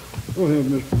 Bridge. Go ahead,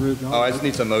 Mr. Bridge. Oh, I just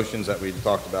need some motions that we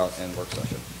talked about in work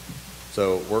session.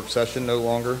 So work session no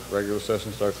longer, regular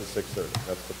session starts at 6:30.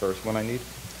 That's the first one I need.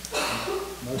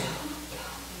 Motion.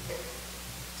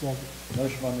 Second.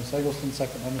 Motion by Ms. Eggleston,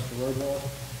 second by Mr. Rodwell.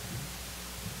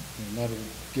 And that'll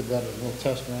give that a little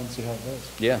test run, see how it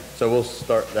goes. Yeah, so we'll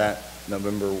start that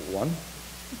November 1,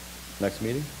 next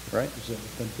meeting, right? Is it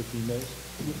within 15 days?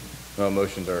 No,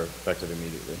 motions are effective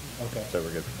immediately. Okay. So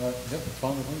we're good. All right, yep, that's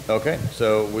fine with me. Okay,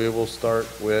 so we will start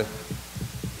with,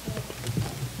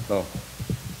 oh,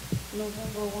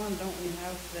 November 1, don't we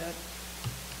have that?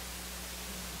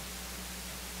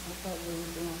 I thought we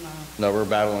were doing, no, we're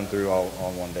battling through all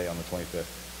on one day on the 25th.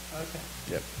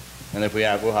 okay, Yep. And if we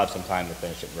have, we'll have some time to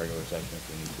finish it in regular session if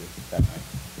we need to that night.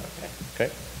 okay.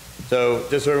 Okay? So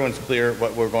just so everyone's clear,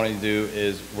 what we're going to do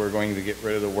is we're going to get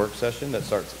rid of the work session that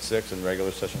starts at 6 and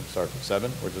regular session starts at 7.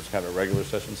 We're just have a regular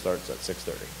session starts at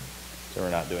 6:30. So we're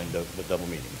not doing the double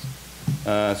meetings.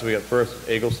 So we got first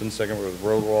Eggleston, second with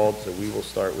Rodwald. So we will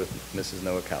start with Mrs.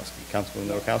 Nowakowski. Councilman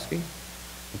Nowakowski?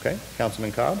 Okay.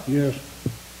 Councilman Cobb? Yes.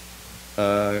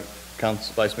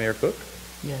 Vice Mayor Cook?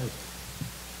 Yes.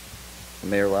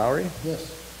 Mayor Lowry?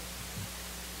 Yes.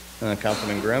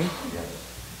 Councilman Grimm? Yes.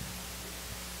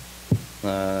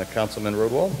 Councilman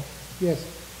Rodwald? Yes.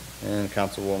 And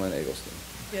Councilwoman Eggleston.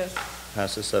 Yes.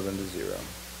 Passes 7-0.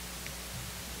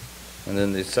 And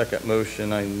then the second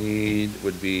motion I need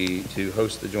would be to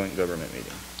host the joint government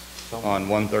meeting on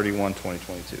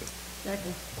 1/31/2022.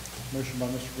 Second. Motion by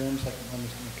Mr. Grimm, second by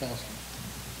Mr. McCoskey.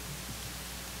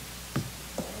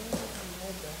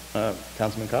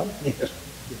 Councilman Cobb? Yes.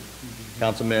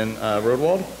 Councilman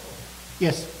Rodwald?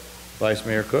 Yes. Vice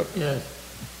Mayor Cook? Yes.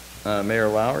 Mayor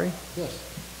Lowry? Yes.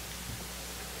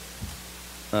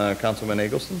 Councilman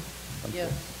Eggleston?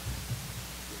 Yes.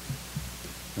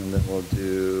 And then we'll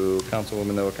do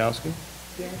Councilwoman Noakowski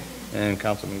Yes. and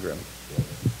Councilman Grimm.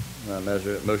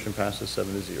 Motion passes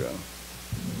 7-0.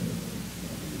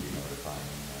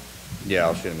 Yeah,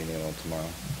 I'll shoot him an email tomorrow.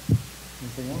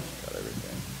 Anything else? Got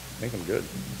everything. I think I'm good.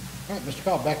 All right, Mr.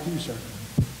 Cobb, back to you, sir.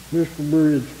 Mr.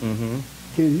 Bridge, Mm-hmm.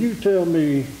 can you tell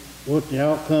me what the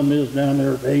outcome is down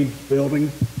there at Abe's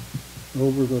building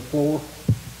over the floor?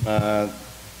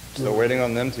 Still waiting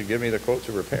on them to give me the quote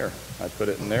to repair. I put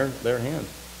it in their hands.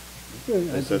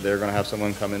 They said they're gonna have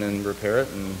someone come in and repair it,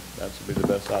 and that should be the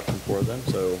best option for them,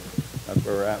 so that's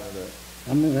where we're at with it.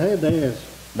 I mean, I had to ask.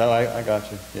 No, I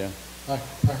got you, yeah. I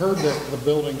heard that the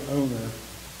building owner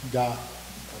got a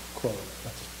quote.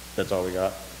 That's all we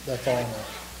got. That's all I know.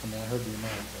 I mean, I heard the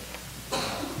amount, but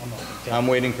I'm not gonna tell I'm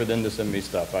you. waiting for them to send me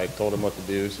stuff. I told them what to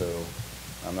do, so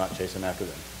I'm not chasing after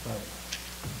them. Right.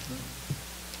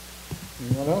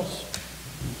 Anyone else?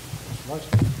 Mr. Vice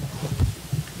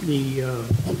Mayor?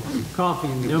 The coffee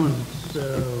and donuts,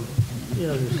 the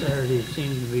other Saturday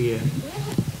seemed to be a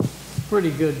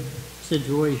pretty good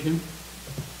situation.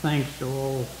 Thanks to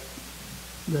all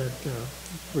that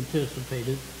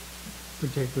participated,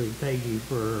 particularly Peggy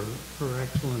for her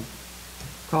excellent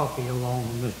coffee, along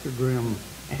with Mr. Grimm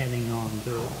adding on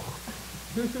to it.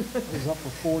 It was up for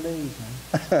 4 days,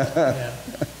 man. Yeah.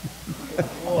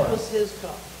 What was his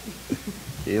call?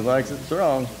 He likes it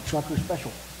strong. Trucker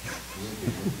special.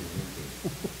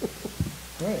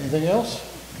 All right, anything else?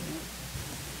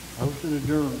 Motion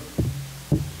adjourned.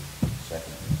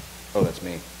 Second. Oh, that's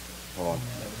me. Hold on.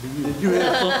 Did you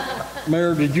have something?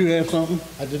 Mayor, did you have something?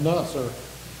 I did not, sir.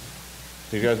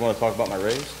 Do you guys want to talk about my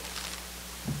raise?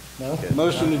 No?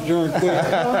 Motion adjourned quick.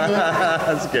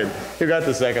 That's good. Who got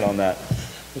the second on that?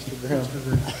 Mr. Graham?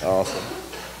 Awesome.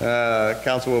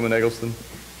 Councilwoman Eggleston,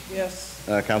 Yes.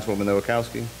 Councilwoman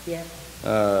Noakowski, Yes.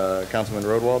 Councilman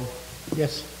Rodwald,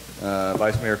 Yes.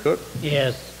 Vice Mayor Cook,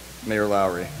 Yes. Mayor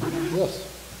Lowry. Yes.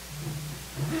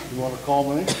 You want to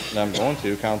call me? And I'm going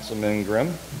to Councilman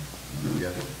Grimm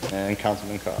Yes. and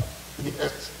Councilman Cobb.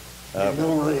 Yes.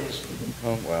 No raise.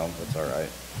 Oh, well, that's all right.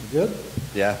 You good?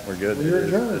 Yeah, we're good. We're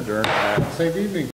adjourned. Adjourned at Same evening.